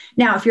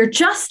 Now, if you're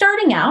just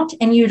starting out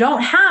and you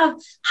don't have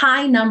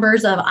high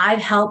numbers of I've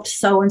helped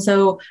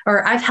so-and-so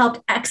or I've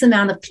helped X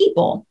amount of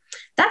people,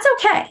 that's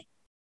okay.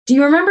 Do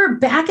you remember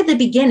back at the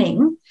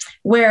beginning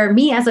where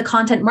me as a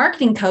content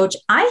marketing coach,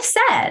 I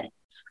said,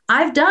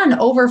 I've done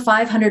over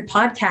 500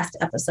 podcast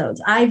episodes.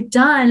 I've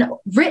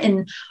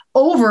written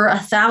over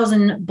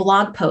 1,000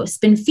 blog posts,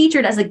 been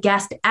featured as a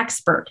guest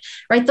expert,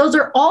 right? Those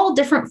are all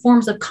different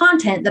forms of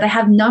content that I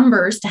have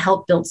numbers to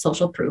help build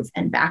social proof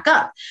and back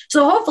up.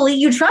 So hopefully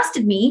you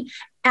trusted me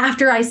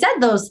after I said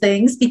those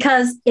things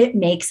because it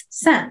makes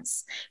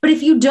sense. But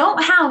if you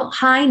don't have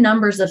high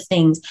numbers of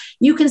things,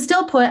 you can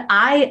still put,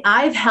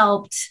 I've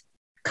helped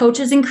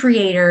coaches and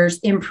creators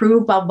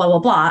improve, blah, blah, blah,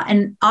 blah.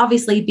 And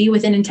obviously be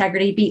within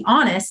integrity, be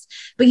honest,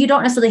 but you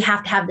don't necessarily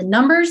have to have the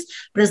numbers.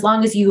 But as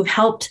long as you've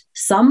helped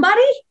somebody,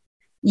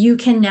 you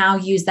can now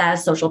use that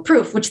as social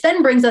proof, which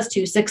then brings us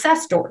to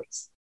success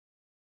stories.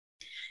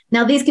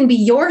 Now, these can be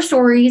your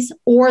stories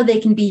or they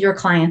can be your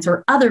clients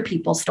or other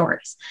people's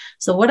stories.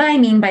 So what I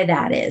mean by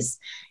that is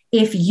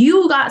if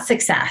you got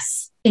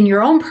success in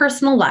your own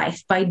personal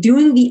life by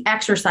doing the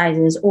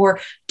exercises or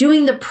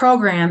doing the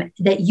program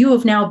that you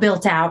have now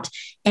built out,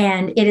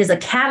 and it is a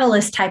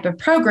catalyst type of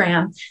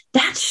program,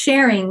 that's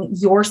sharing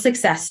your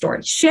success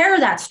story. Share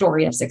that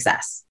story of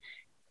success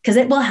because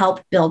it will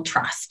help build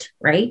trust,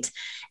 right?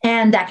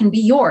 And that can be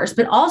yours.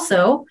 But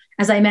also,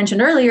 as I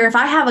mentioned earlier, if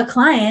I have a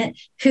client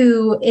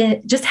who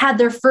just had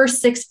their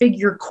first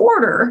 6-figure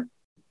quarter,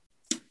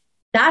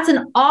 that's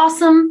an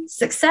awesome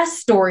success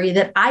story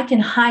that I can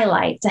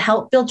highlight to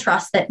help build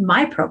trust that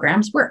my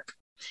programs work.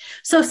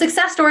 So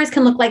success stories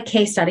can look like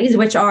case studies,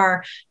 which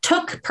are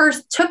took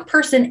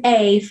person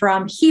A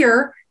from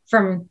here,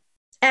 from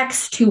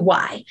X to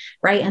Y,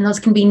 right? And those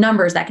can be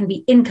numbers, that can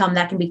be income,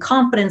 that can be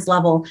confidence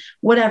level,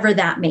 whatever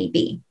that may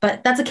be.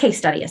 But that's a case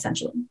study,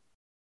 essentially.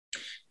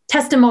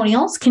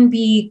 Testimonials can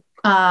be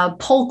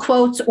pull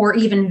quotes or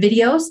even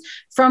videos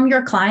from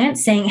your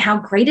clients saying how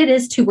great it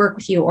is to work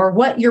with you or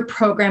what your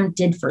program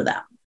did for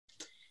them.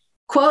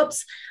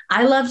 Quotes,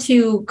 I love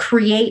to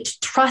create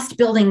trust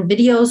building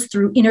videos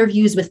through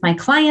interviews with my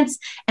clients.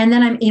 And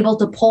then I'm able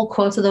to pull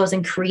quotes of those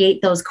and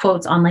create those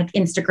quotes on like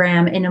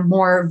Instagram in a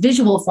more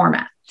visual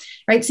format,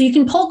 right? So you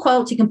can pull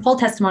quotes, you can pull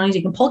testimonials,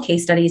 you can pull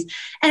case studies,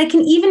 and it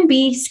can even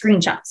be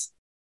screenshots.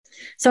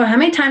 So how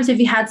many times have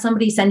you had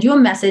somebody send you a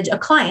message, a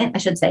client, I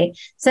should say,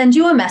 send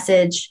you a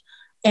message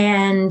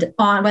and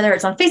on whether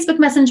it's on Facebook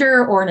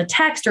Messenger or in a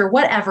text or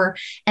whatever,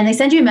 and they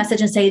send you a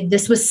message and say,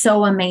 this was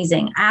so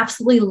amazing. I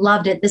absolutely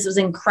loved it. This was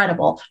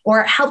incredible.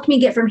 Or it helped me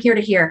get from here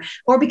to here.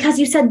 Or because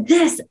you said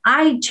this,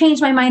 I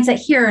changed my mindset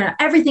here and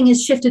everything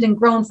has shifted and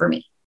grown for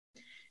me.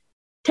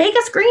 Take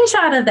a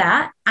screenshot of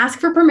that, ask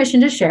for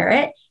permission to share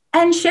it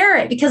and share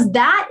it because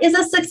that is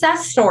a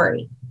success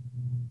story.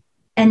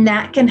 And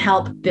that can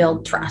help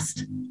build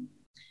trust.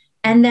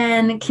 And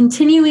then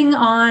continuing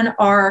on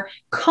our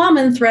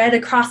common thread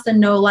across the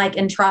know, like,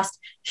 and trust,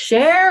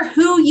 share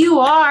who you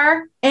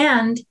are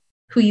and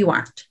who you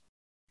aren't.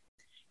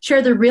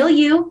 Share the real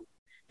you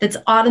that's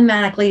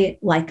automatically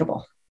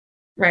likable,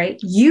 right?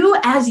 You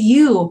as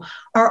you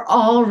are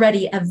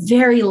already a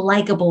very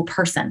likable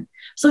person.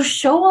 So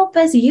show up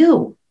as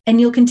you and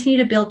you'll continue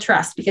to build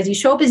trust because you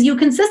show up as you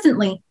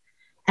consistently.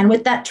 And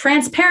with that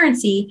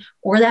transparency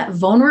or that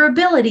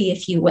vulnerability,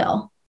 if you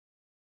will,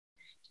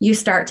 you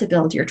start to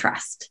build your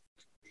trust.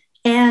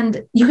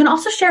 And you can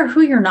also share who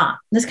you're not.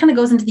 This kind of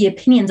goes into the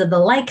opinions of the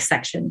like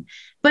section,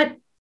 but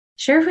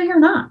share who you're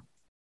not.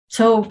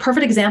 So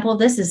perfect example of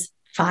this is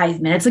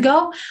 5 minutes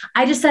ago,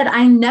 I just said,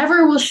 I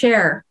never will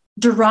share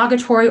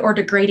derogatory or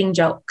degrading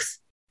jokes.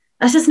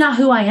 That's just not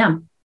who I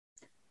am.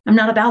 I'm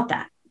not about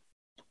that.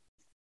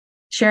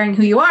 Sharing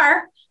who you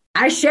are,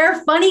 I share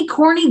funny,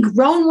 corny,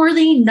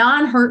 grown-worthy,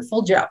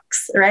 non-hurtful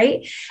jokes,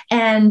 right?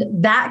 And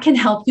that can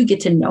help you get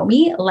to know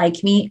me,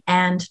 like me,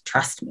 and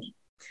trust me.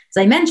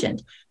 As I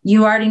mentioned,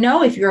 you already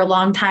know if you're a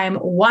longtime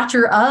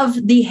watcher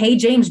of the Hey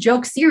James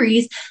joke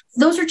series,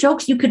 those are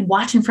jokes you could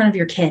watch in front of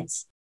your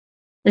kids.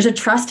 There's a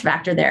trust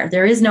factor there.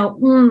 There is no,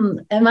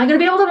 am I going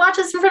to be able to watch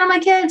this in front of my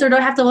kids or do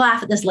I have to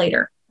laugh at this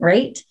later,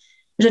 right?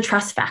 There's a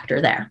trust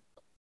factor there.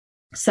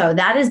 So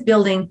that is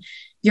building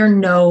your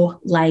know,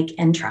 like,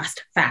 and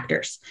trust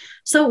factors.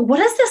 So what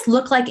does this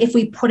look like if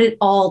we put it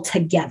all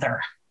together?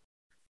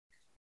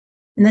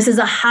 And this is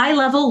a high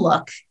level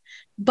look,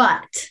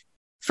 but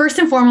first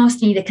and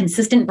foremost, you need a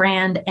consistent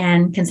brand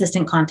and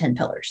consistent content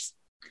pillars.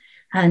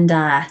 And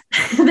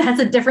that's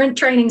a different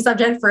training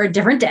subject for a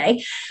different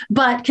day,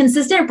 but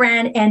consistent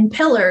brand and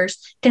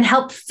pillars can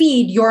help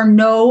feed your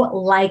know,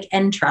 like,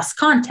 and trust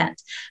content.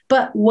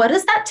 But what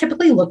does that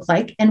typically look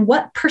like? And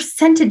what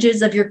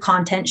percentages of your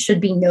content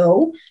should be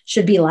know,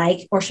 should be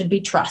like, or should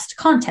be trust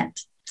content?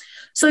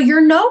 So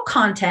your know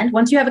content,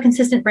 once you have a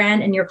consistent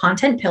brand and your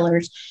content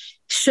pillars,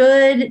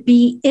 should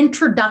be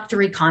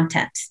introductory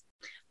content,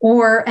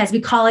 or as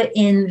we call it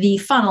in the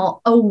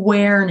funnel,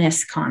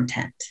 awareness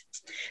content.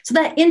 So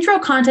that intro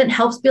content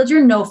helps build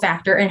your know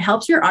factor and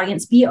helps your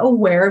audience be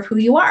aware of who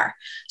you are.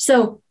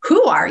 So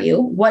who are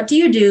you? What do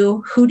you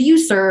do? Who do you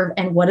serve?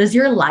 And what does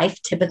your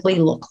life typically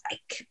look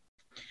like?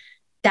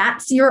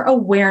 That's your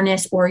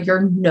awareness or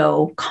your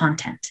know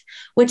content,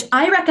 which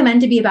I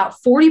recommend to be about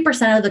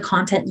 40% of the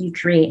content you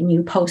create and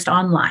you post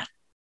online,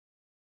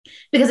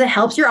 because it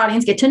helps your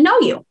audience get to know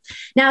you.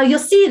 Now you'll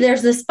see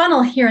there's this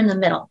funnel here in the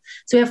middle.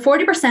 So we have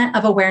 40%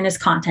 of awareness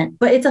content,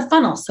 but it's a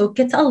funnel, so it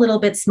gets a little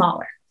bit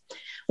smaller.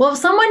 Well, if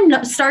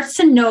someone starts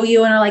to know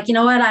you and are like, you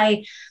know what,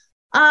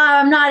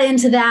 I'm not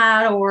into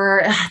that,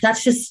 or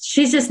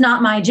she's just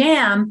not my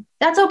jam,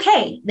 that's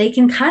okay. They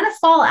can kind of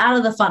fall out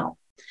of the funnel.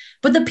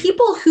 But the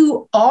people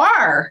who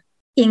are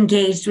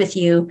engaged with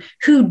you,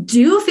 who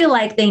do feel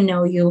like they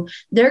know you,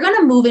 they're going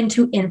to move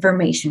into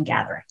information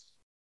gathering.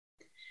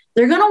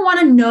 They're going to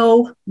want to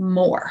know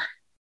more.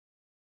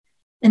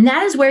 And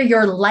that is where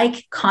your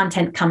like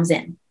content comes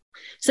in.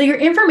 So your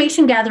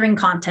information gathering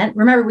content,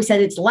 remember we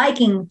said it's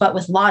liking, but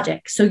with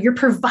logic. So you're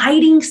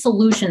providing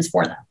solutions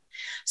for them.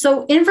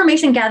 So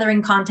information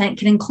gathering content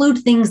can include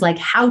things like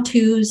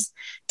how-tos,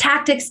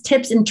 tactics,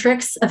 tips, and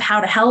tricks of how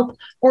to help,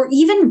 or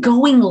even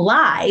going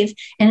live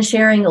and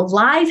sharing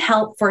live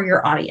help for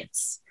your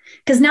audience.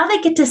 Because now they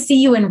get to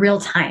see you in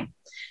real time.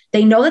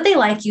 They know that they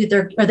like you,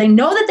 or they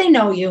know that they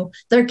know you.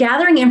 They're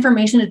gathering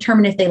information to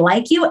determine if they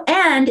like you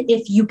and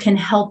if you can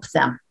help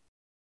them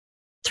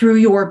through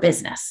your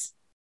business.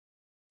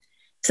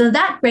 So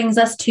that brings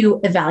us to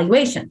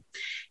evaluation.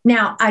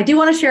 Now, I do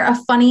want to share a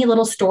funny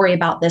little story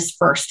about this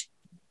first.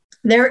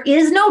 There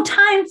is no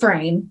time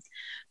frame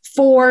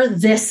for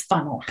this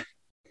funnel.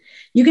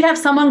 You could have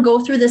someone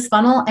go through this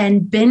funnel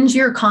and binge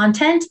your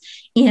content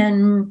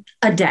in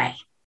a day.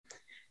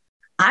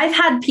 I've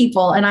had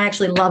people, and I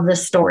actually love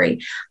this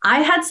story.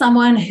 I had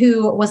someone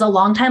who was a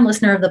longtime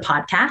listener of the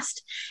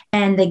podcast,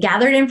 and they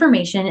gathered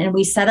information, and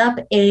we set up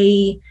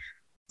a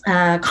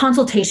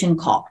consultation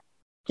call.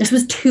 This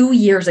was 2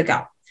 years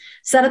ago.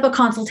 Set up a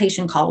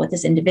consultation call with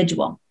this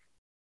individual.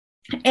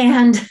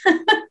 And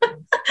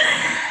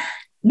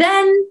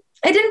then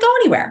it didn't go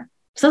anywhere.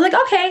 So I was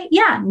like, okay,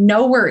 yeah,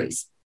 no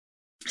worries.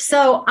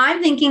 So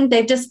I'm thinking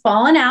they've just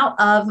fallen out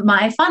of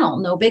my funnel.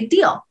 No big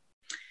deal.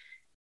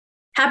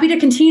 Happy to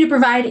continue to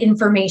provide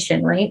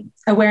information, right?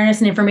 Awareness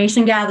and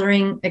information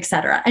gathering, et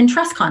cetera, and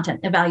trust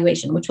content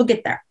evaluation, which we'll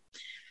get there.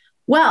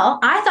 Well,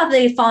 I thought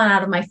they had fallen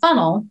out of my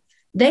funnel.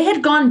 They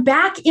had gone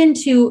back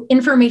into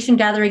information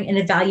gathering and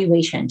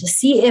evaluation to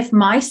see if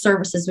my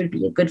services would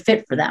be a good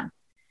fit for them.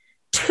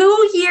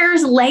 2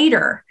 years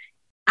later,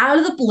 out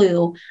of the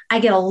blue, I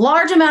get a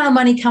large amount of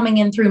money coming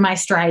in through my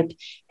Stripe,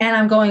 and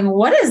I'm going,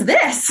 what is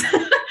this?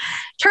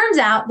 Turns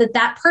out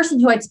that person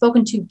who I'd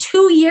spoken to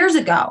 2 years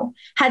ago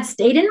had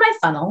stayed in my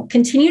funnel,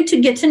 continued to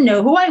get to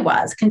know who I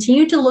was,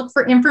 continued to look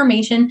for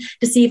information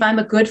to see if I'm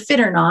a good fit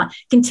or not,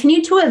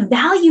 continued to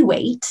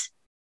evaluate,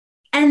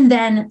 and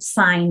then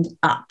signed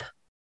up,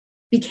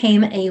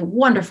 became a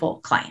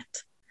wonderful client.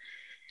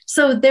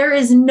 So there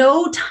is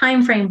no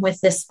time frame with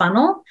this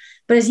funnel,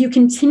 but as you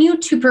continue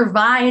to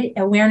provide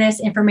awareness,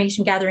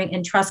 information gathering,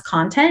 and trust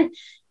content,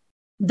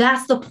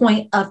 that's the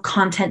point of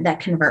content that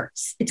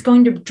converts. It's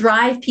going to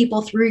drive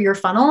people through your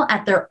funnel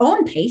at their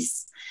own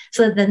pace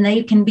so that then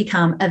they can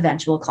become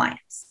eventual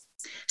clients.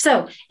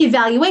 So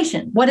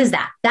evaluation, what is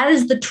that? That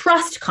is the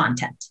trust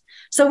content.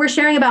 So we're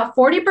sharing about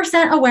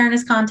 40%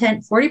 awareness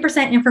content,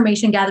 40%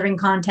 information gathering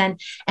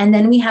content, and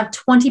then we have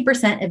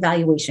 20%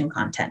 evaluation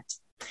content.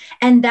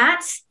 And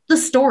that's the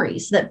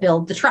stories that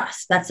build the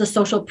trust. That's the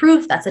social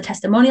proof. That's the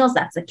testimonials.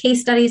 That's the case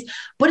studies.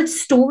 But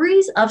it's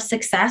stories of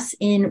success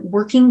in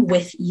working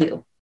with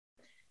you,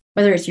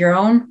 whether it's your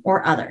own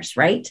or others,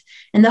 right?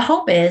 And the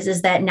hope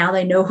is that now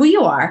they know who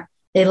you are,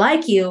 they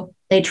like you,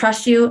 they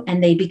trust you,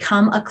 and they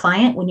become a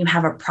client when you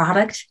have a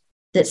product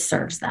that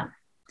serves them.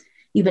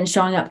 You've been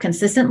showing up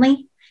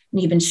consistently,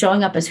 and you've been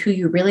showing up as who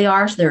you really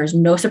are. So there is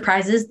no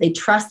surprises. They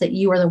trust that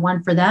you are the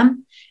one for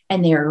them,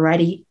 and they are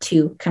ready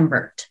to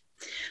convert.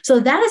 So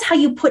that is how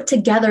you put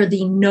together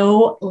the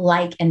know,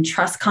 like, and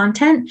trust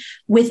content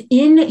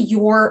within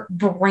your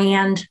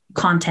brand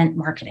content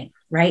marketing,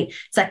 right?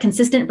 It's that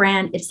consistent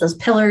brand. It's those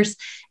pillars.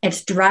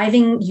 It's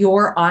driving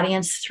your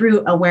audience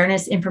through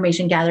awareness,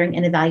 information gathering,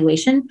 and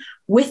evaluation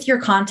with your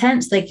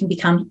content so they can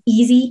become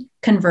easy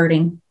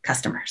converting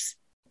customers.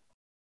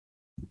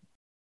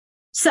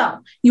 So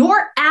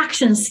your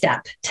action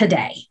step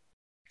today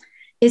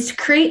is to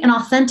create an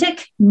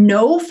authentic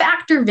know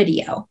factor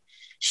video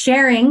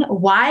sharing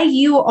why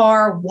you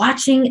are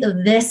watching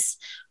this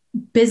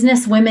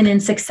Business Women in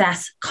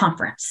Success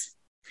conference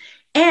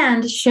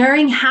and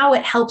sharing how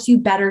it helps you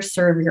better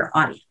serve your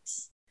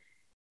audience,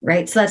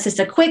 right? So that's just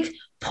a quick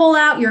pull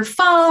out your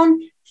phone,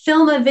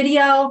 film a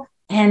video,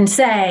 and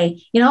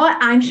say, you know what,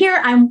 I'm here,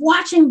 I'm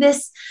watching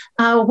this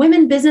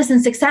Women Business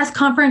and Success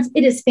conference.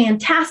 It is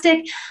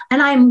fantastic.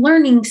 And I'm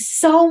learning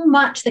so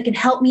much that can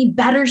help me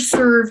better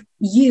serve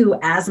you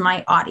as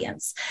my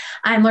audience.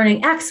 I'm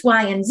learning X,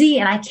 Y, and Z,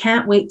 and I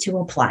can't wait to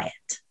apply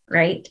it,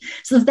 right?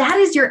 So that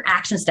is your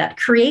action step.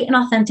 Create an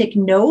authentic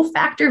know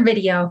factor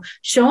video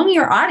showing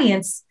your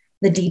audience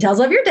the details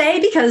of your day,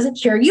 because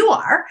here you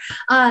are,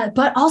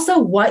 but also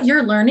what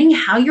you're learning,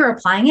 how you're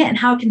applying it, and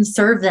how it can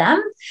serve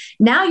them.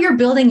 Now you're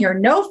building your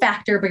know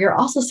factor, but you're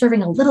also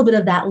serving a little bit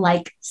of that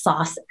like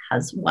sauce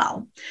as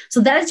well. So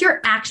that is your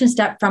action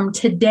step from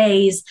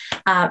today's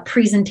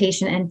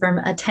presentation and from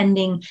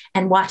attending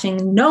and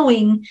watching,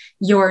 knowing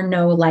your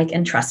know, like,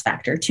 and trust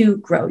factor to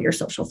grow your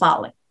social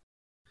following.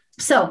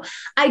 So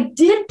I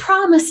did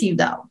promise you,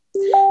 though,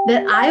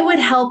 that I would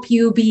help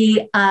you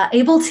be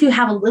able to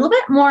have a little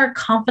bit more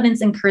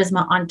confidence and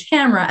charisma on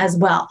camera as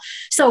well.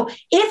 So if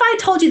I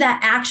told you that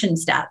action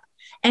step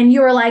and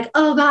you were like,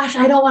 oh gosh,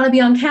 I don't want to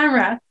be on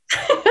camera,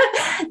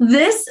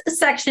 this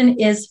section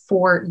is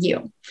for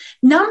you.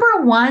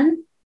 Number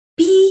one,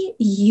 be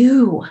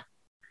you.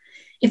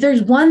 If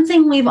there's one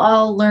thing we've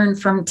all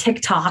learned from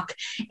TikTok,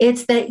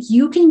 it's that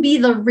you can be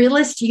the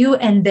realest you,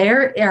 and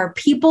there are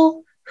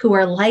people who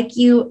are like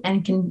you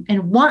and can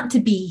and want to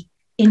be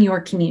in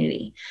your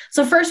community.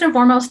 So first and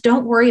foremost,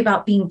 don't worry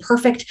about being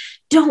perfect.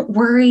 Don't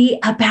worry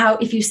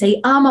about if you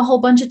say a whole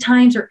bunch of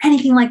times or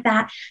anything like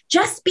that.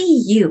 Just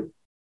be you.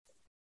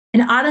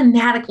 And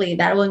automatically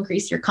that will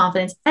increase your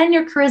confidence and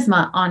your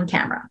charisma on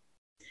camera.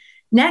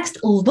 Next,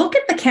 look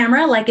at the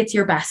camera like it's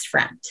your best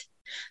friend.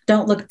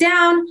 Don't look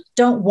down.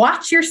 Don't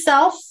watch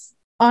yourself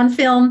on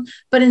film,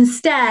 but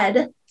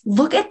instead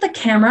look at the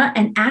camera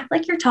and act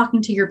like you're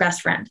talking to your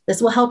best friend.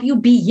 This will help you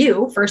be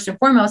you, first and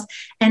foremost.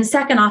 And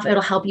second off,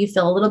 it'll help you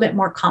feel a little bit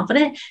more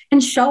confident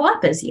and show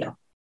up as you.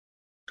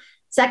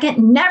 Second,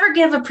 never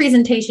give a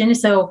presentation.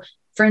 So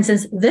for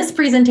instance, this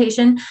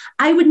presentation,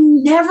 I would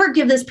never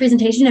give this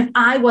presentation if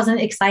I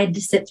wasn't excited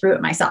to sit through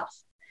it myself.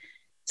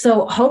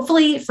 So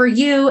hopefully for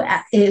you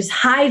is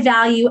high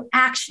value,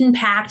 action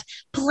packed,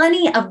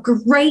 plenty of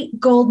great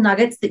gold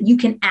nuggets that you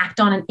can act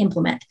on and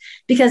implement.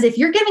 Because if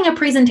you're giving a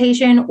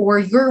presentation or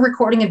you're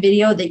recording a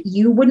video that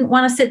you wouldn't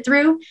want to sit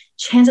through,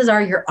 chances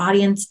are your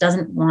audience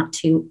doesn't want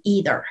to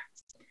either.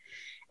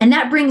 And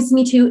that brings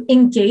me to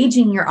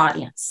engaging your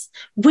audience.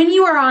 When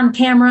you are on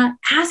camera,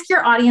 ask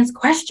your audience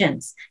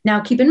questions.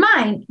 Now, keep in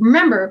mind,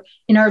 remember,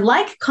 in our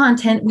like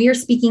content, we are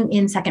speaking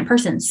in second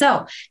person.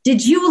 So,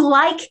 did you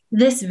like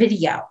this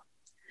video?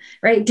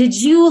 Right? Did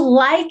you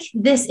like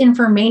this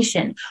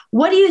information?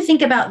 What do you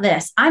think about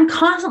this? I'm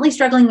constantly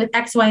struggling with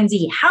X, Y, and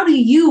Z. How do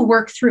you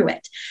work through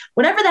it?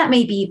 Whatever that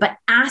may be, but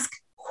ask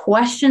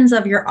questions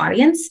of your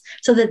audience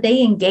so that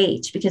they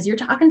engage, because you're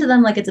talking to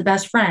them like it's a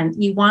best friend.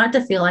 You want it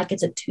to feel like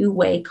it's a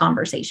two-way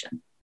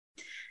conversation.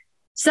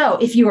 So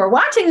if you are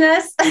watching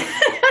this,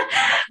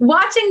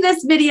 watching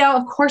this video,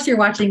 of course you're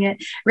watching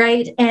it,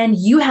 right? And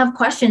you have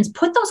questions,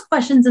 put those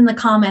questions in the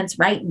comments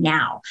right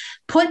now.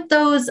 Put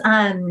those,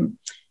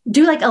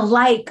 do like a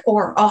like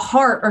or a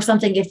heart or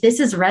something if this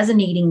is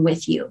resonating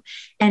with you,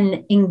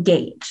 and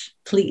engage,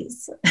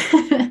 please.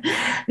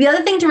 The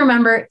other thing to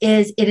remember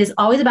is it is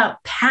always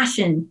about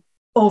passion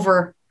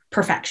over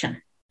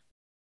perfection.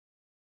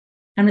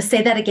 I'm going to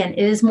say that again.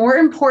 It is more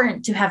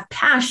important to have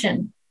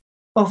passion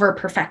over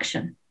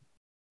perfection.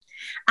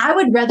 I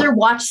would rather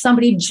watch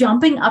somebody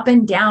jumping up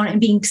and down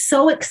and being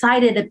so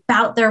excited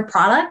about their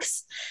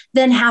products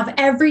than have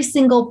every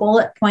single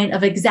bullet point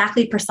of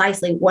exactly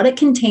precisely what it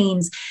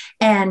contains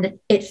and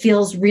it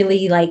feels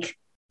really like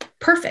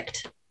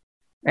perfect,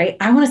 right?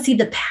 I want to see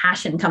the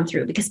passion come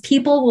through because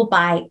people will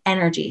buy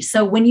energy.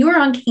 So when you are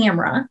on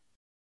camera,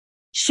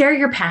 share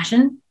your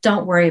passion.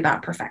 Don't worry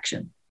about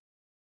perfection.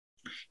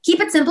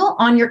 Keep it simple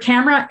on your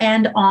camera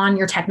and on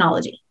your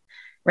technology.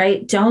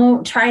 Right?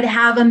 Don't try to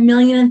have a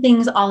million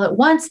things all at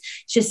once.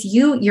 It's just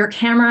you, your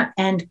camera,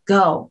 and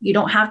go. You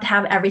don't have to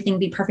have everything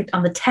be perfect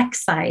on the tech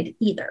side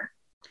either.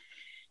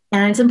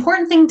 And it's an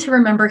important thing to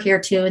remember here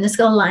too, and this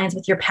aligns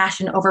with your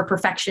passion over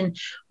perfection.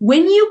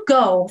 When you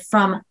go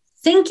from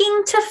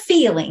thinking to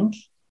feeling,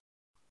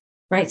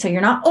 right? So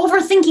you're not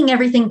overthinking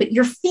everything, but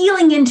you're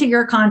feeling into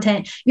your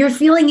content. You're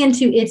feeling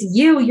into it's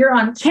you, you're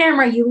on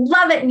camera, you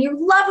love it, and you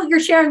love what you're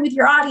sharing with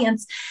your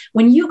audience.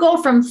 When you go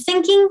from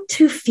thinking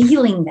to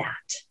feeling that,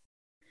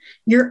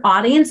 your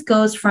audience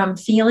goes from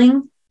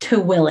feeling to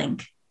willing,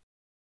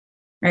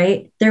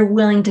 right? They're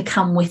willing to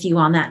come with you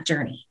on that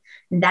journey.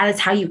 And that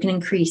is how you can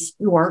increase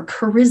your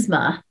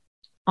charisma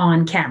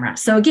on camera.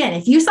 So again,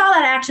 if you saw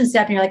that action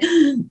step and you're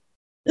like,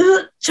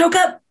 choke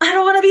up, I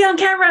don't want to be on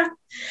camera.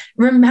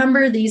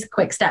 Remember these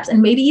quick steps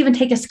and maybe even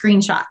take a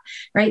screenshot,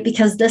 right?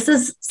 Because this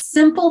is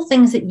simple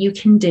things that you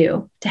can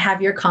do to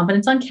have your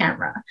confidence on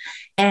camera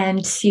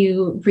and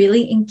to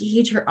really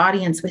engage your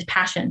audience with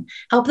passion,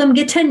 help them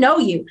get to know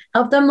you,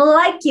 help them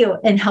like you,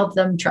 and help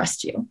them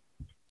trust you.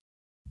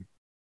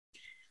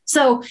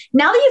 So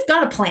now that you've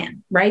got a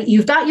plan, right?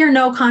 You've got your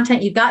know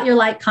content, you've got your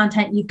like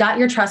content, you've got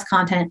your trust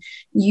content.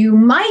 You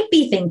might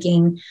be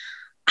thinking,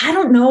 I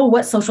don't know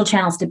what social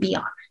channels to be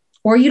on,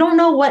 or you don't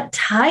know what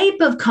type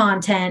of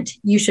content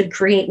you should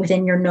create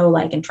within your know,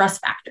 like, and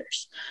trust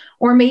factors.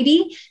 Or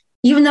maybe,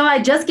 even though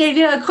I just gave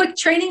you a quick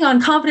training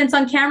on confidence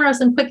on camera,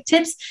 some quick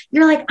tips,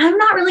 you're like, I'm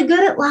not really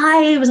good at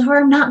lives, or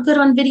I'm not good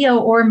on video.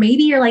 Or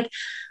maybe you're like,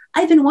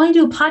 I've been wanting to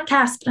do a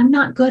podcast, but I'm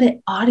not good at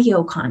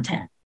audio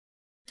content.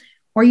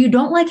 or you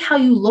don't like how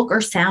you look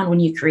or sound when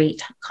you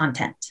create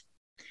content,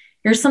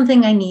 here's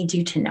something I need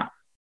you to know.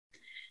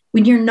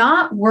 When you're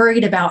not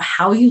worried about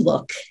how you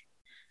look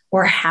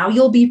or how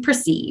you'll be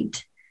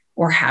perceived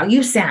or how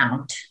you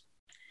sound,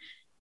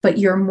 but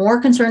you're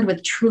more concerned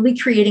with truly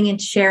creating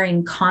and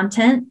sharing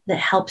content that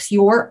helps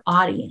your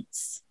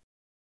audience,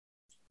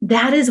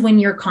 that is when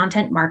your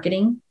content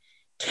marketing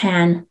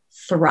can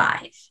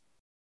thrive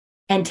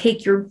and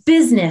take your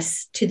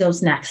business to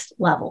those next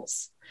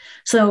levels.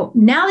 So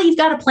now that you've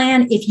got a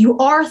plan, if you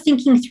are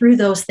thinking through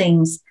those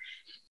things,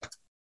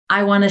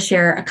 I want to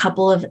share a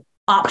couple of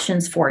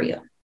options for you,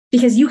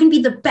 because you can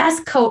be the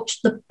best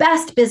coach, the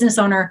best business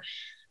owner,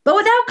 but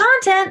without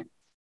content,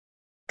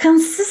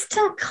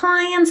 consistent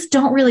clients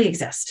don't really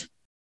exist.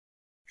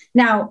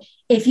 Now,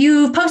 if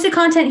you've posted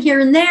content here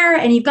and there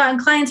and you've gotten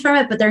clients from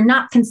it, but they're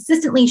not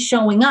consistently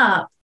showing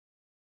up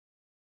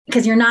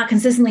because you're not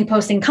consistently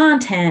posting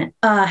content,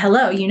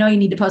 hello, you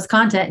need to post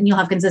content and you'll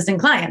have consistent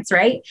clients,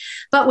 right?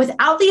 But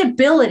without the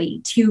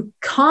ability to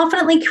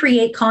confidently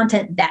create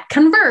content that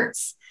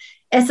converts,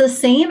 it's the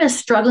same as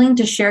struggling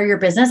to share your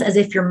business as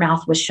if your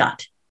mouth was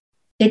shut.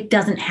 It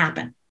doesn't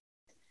happen.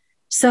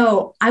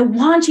 So I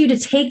want you to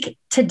take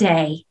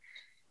today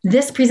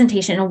this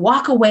presentation and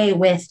walk away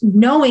with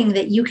knowing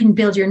that you can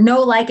build your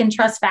know, like, and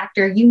trust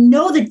factor. You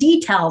know the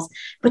details,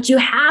 but you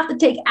have to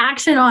take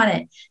action on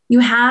it. You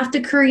have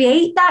to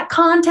create that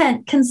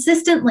content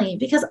consistently,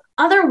 because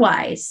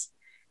otherwise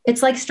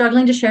it's like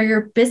struggling to share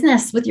your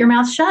business with your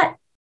mouth shut.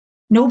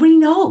 Nobody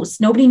knows.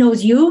 Nobody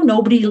knows you.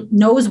 Nobody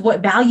knows what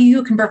value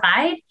you can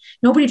provide.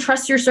 Nobody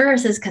trusts your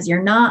services because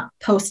you're not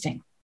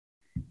posting.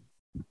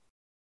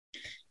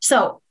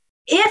 So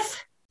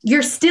if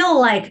you're still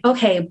like,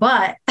 okay,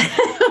 but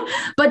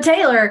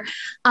Taylor,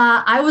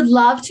 I would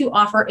love to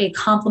offer a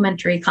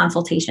complimentary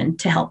consultation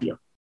to help you.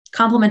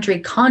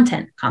 Complimentary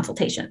content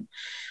consultation.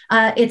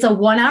 It's a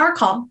 1-hour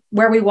call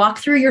where we walk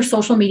through your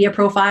social media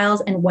profiles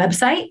and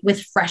website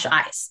with fresh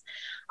eyes.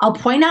 I'll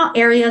point out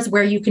areas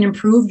where you can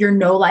improve your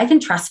know, like,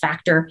 and trust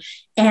factor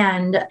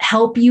and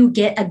help you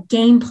get a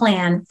game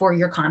plan for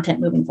your content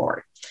moving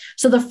forward.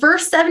 So the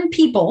first 7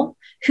 people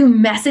who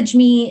message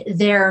me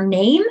their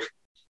name,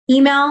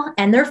 email,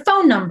 and their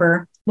phone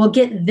number will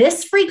get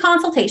this free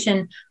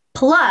consultation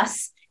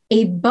plus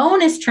a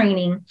bonus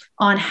training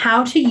on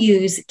how to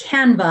use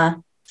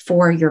Canva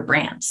for your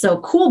brand.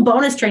 So cool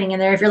bonus training in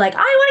there. If you're like, I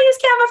want to use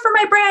Canva for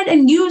my brand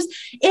and use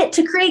it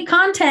to create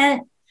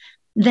content,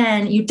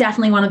 then you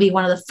definitely want to be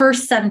one of the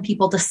first 7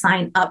 people to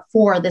sign up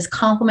for this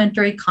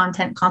complimentary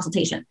content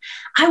consultation.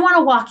 I want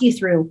to walk you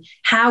through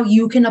how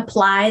you can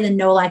apply the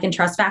know, like, and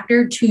trust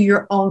factor to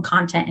your own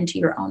content and to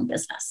your own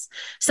business.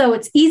 So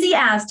it's easy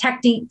as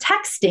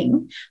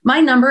texting my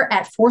number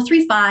at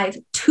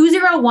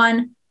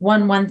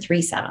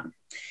 435-201-1137.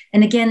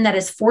 And again, that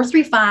is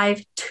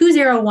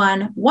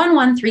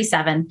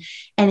 435-201-1137.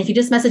 And if you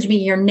just message me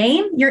your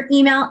name, your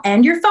email,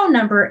 and your phone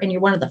number, and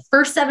you're one of the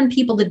first 7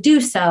 people to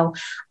do so,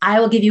 I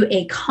will give you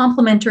a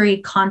complimentary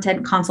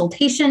content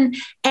consultation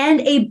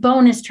and a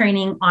bonus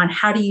training on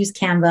how to use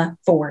Canva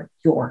for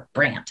your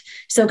brand.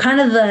 So kind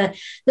of the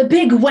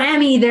big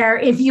whammy there,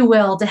 if you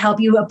will, to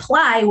help you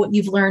apply what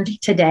you've learned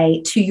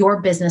today to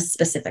your business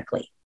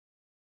specifically.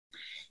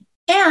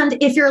 And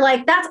if you're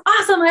like, that's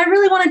awesome, I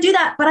really want to do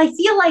that, but I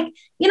feel like,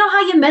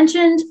 how you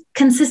mentioned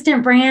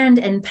consistent brand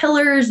and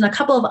pillars and a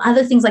couple of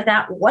other things like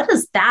that. What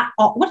does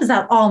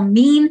that all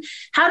mean?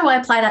 How do I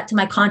apply that to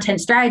my content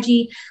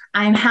strategy?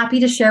 I'm happy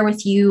to share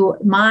with you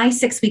my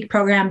 6-week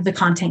program, The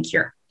Content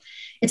Cure.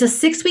 It's a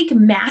 6-week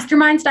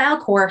mastermind style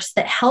course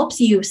that helps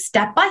you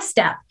step by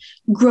step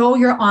grow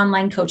your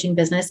online coaching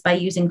business by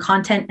using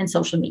content and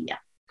social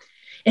media.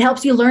 It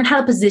helps you learn how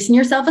to position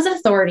yourself as an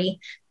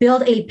authority,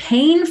 build a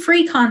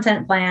pain-free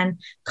content plan,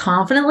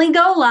 confidently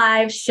go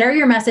live, share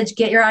your message,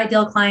 get your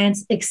ideal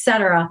clients,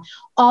 etc.,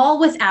 all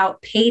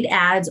without paid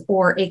ads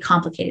or a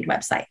complicated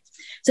website.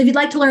 So if you'd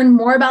like to learn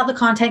more about the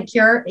Content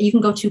Cure, you can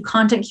go to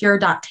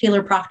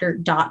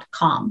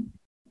contentcure.taylorproctor.com.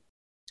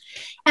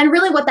 And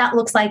really what that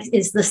looks like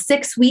is the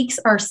 6 weeks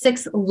are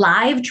 6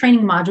 live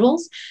training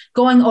modules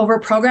going over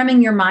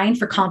programming your mind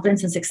for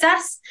confidence and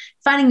success,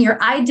 finding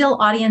your ideal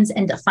audience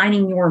and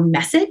defining your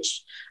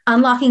message,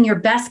 unlocking your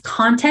best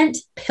content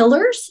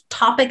pillars,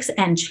 topics,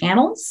 and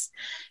channels,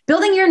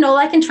 building your know,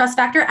 like, and trust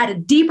factor at a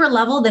deeper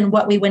level than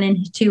what we went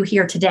into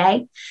here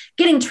today,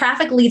 getting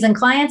traffic, leads, and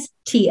clients,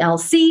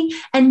 TLC,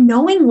 and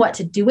knowing what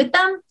to do with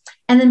them,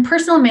 and then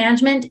personal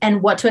management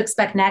and what to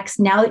expect next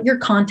now that your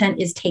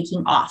content is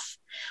taking off.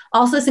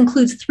 Also, this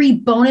includes 3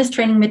 bonus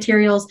training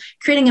materials,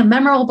 creating a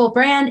memorable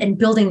brand and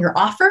building your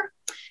offer,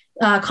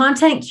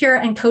 Content Cure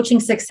and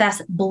Coaching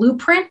Success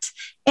Blueprint,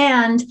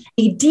 and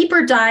a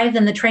deeper dive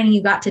than the training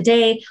you got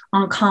today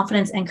on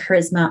confidence and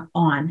charisma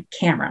on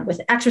camera with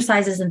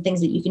exercises and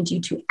things that you can do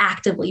to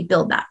actively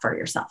build that for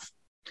yourself.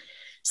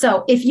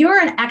 So if you're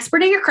an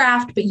expert at your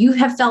craft, but you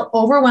have felt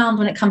overwhelmed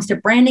when it comes to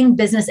branding,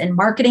 business, and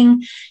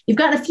marketing, you've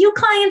got a few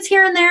clients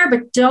here and there,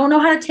 but don't know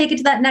how to take it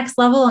to that next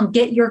level and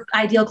get your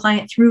ideal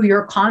client through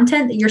your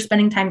content that you're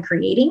spending time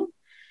creating.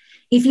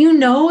 If you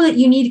know that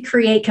you need to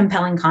create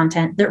compelling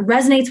content that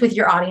resonates with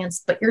your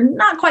audience, but you're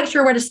not quite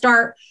sure where to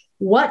start,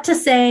 what to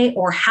say,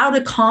 or how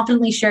to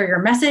confidently share your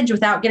message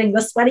without getting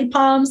the sweaty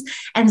palms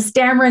and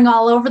stammering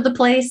all over the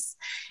place,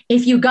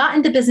 if you got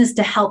into business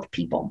to help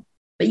people,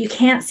 but you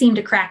can't seem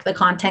to crack the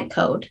content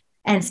code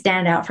and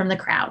stand out from the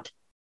crowd,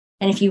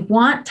 and if you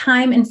want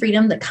time and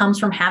freedom that comes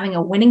from having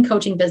a winning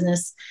coaching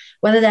business,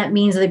 whether that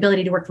means the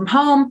ability to work from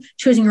home,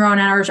 choosing your own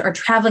hours, or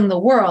traveling the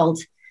world,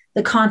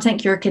 the Content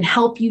Cure can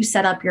help you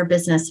set up your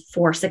business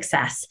for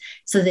success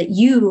so that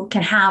you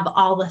can have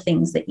all the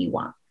things that you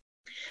want.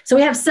 So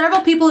we have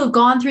several people who've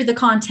gone through the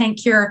Content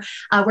Cure.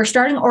 We're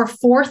starting our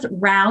 4th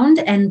round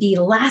and the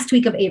last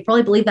week of April.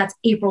 I believe that's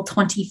April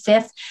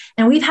 25th.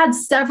 And we've had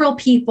several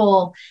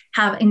people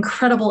have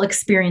incredible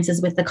experiences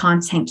with the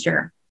Content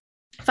Cure,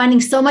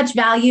 finding so much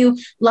value,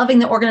 loving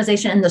the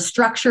organization and the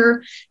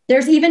structure.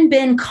 There's even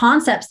been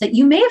concepts that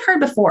you may have heard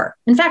before.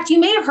 In fact, you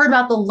may have heard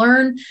about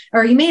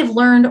you may have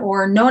learned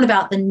or known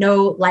about the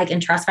know, like,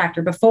 and trust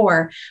factor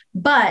before,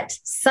 but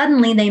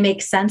suddenly they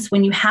make sense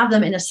when you have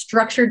them in a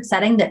structured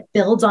setting that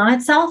builds on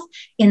itself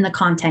in the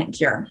Content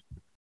Cure.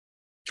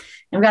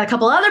 And we've got a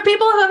couple other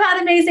people who have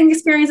had amazing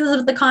experiences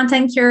with the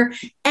Content Cure.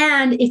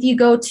 And if you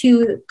go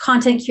to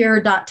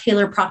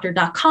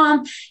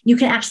contentcure.taylorproctor.com, you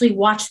can actually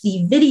watch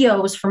the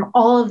videos from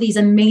all of these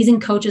amazing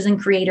coaches and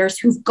creators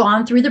who've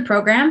gone through the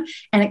program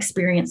and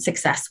experienced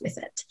success with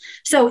it.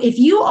 So if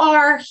you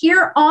are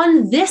here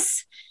on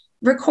this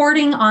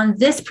recording, on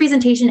this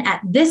presentation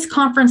at this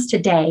conference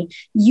today,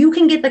 you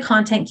can get the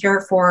Content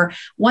Cure for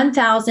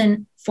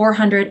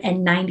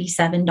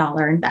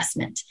 $1,497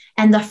 investment.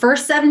 And the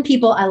first 7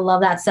 people, I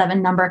love that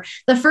 7 number,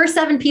 the first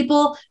 7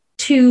 people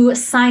to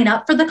sign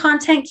up for the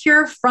Content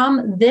Cure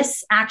from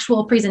this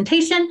actual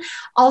presentation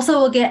also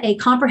will get a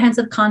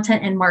comprehensive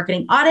content and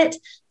marketing audit,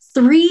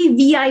 3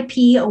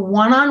 VIP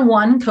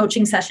one-on-one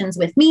coaching sessions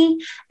with me,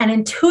 an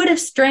Intuitive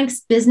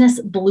Strengths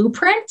business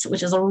blueprint,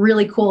 which is a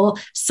really cool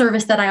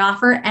service that I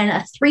offer, and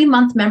a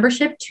 3-month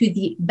membership to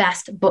the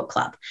Best Book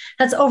Club.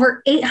 That's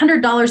over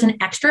 $800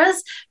 in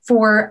extras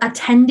for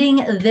attending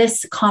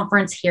this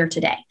conference here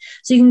today.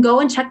 So you can go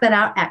and check that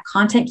out at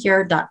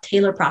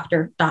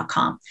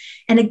contentcure.taylorproctor.com.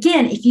 And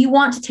again, if you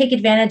want to take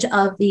advantage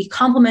of the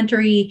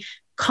complimentary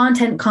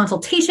content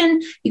consultation,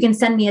 you can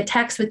send me a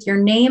text with your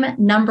name,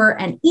 number,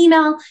 and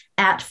email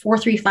at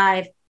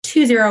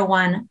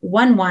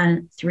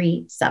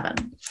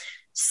 435-201-1137.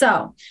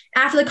 So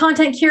after the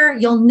Content Cure,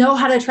 you'll know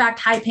how to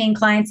attract high-paying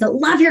clients that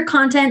love your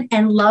content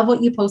and love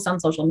what you post on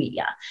social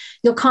media.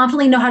 You'll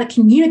confidently know how to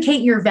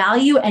communicate your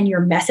value and your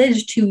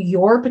message to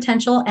your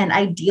potential and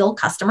ideal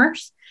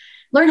customers.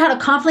 Learn how to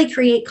confidently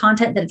create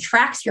content that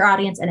attracts your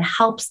audience and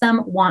helps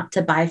them want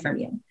to buy from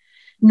you.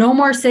 No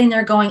more sitting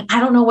there going, I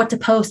don't know what to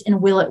post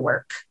and will it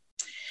work?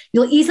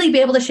 You'll easily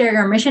be able to share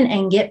your mission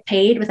and get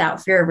paid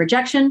without fear of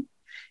rejection.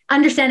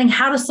 Understanding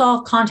how to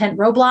solve content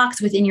roadblocks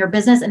within your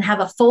business and have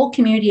a full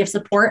community of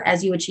support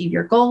as you achieve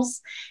your goals.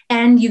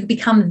 And you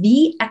become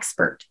the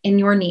expert in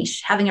your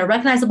niche, having a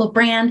recognizable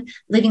brand,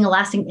 leaving a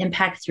lasting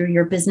impact through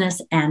your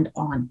business and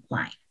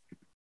online.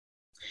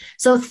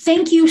 So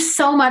thank you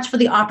so much for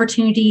the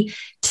opportunity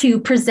to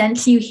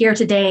present to you here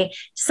today.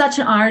 Such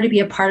an honor to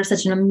be a part of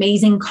such an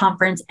amazing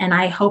conference. And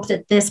I hope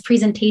that this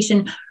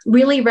presentation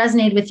really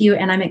resonated with you.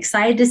 And I'm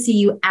excited to see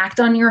you act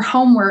on your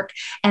homework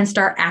and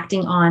start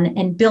acting on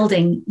and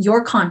building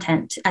your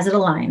content as it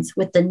aligns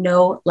with the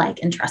know, like,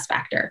 and trust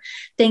factor.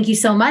 Thank you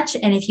so much.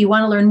 And if you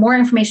want to learn more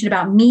information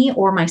about me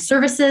or my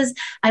services,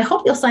 I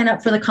hope you'll sign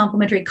up for the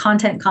complimentary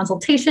content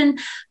consultation.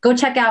 Go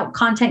check out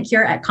Content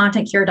Cure at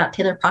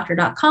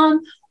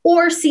contentcure.taylorproctor.com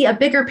or see a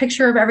bigger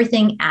picture of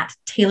everything at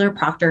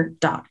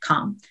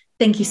taylorproctor.com.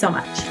 Thank you so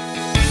much.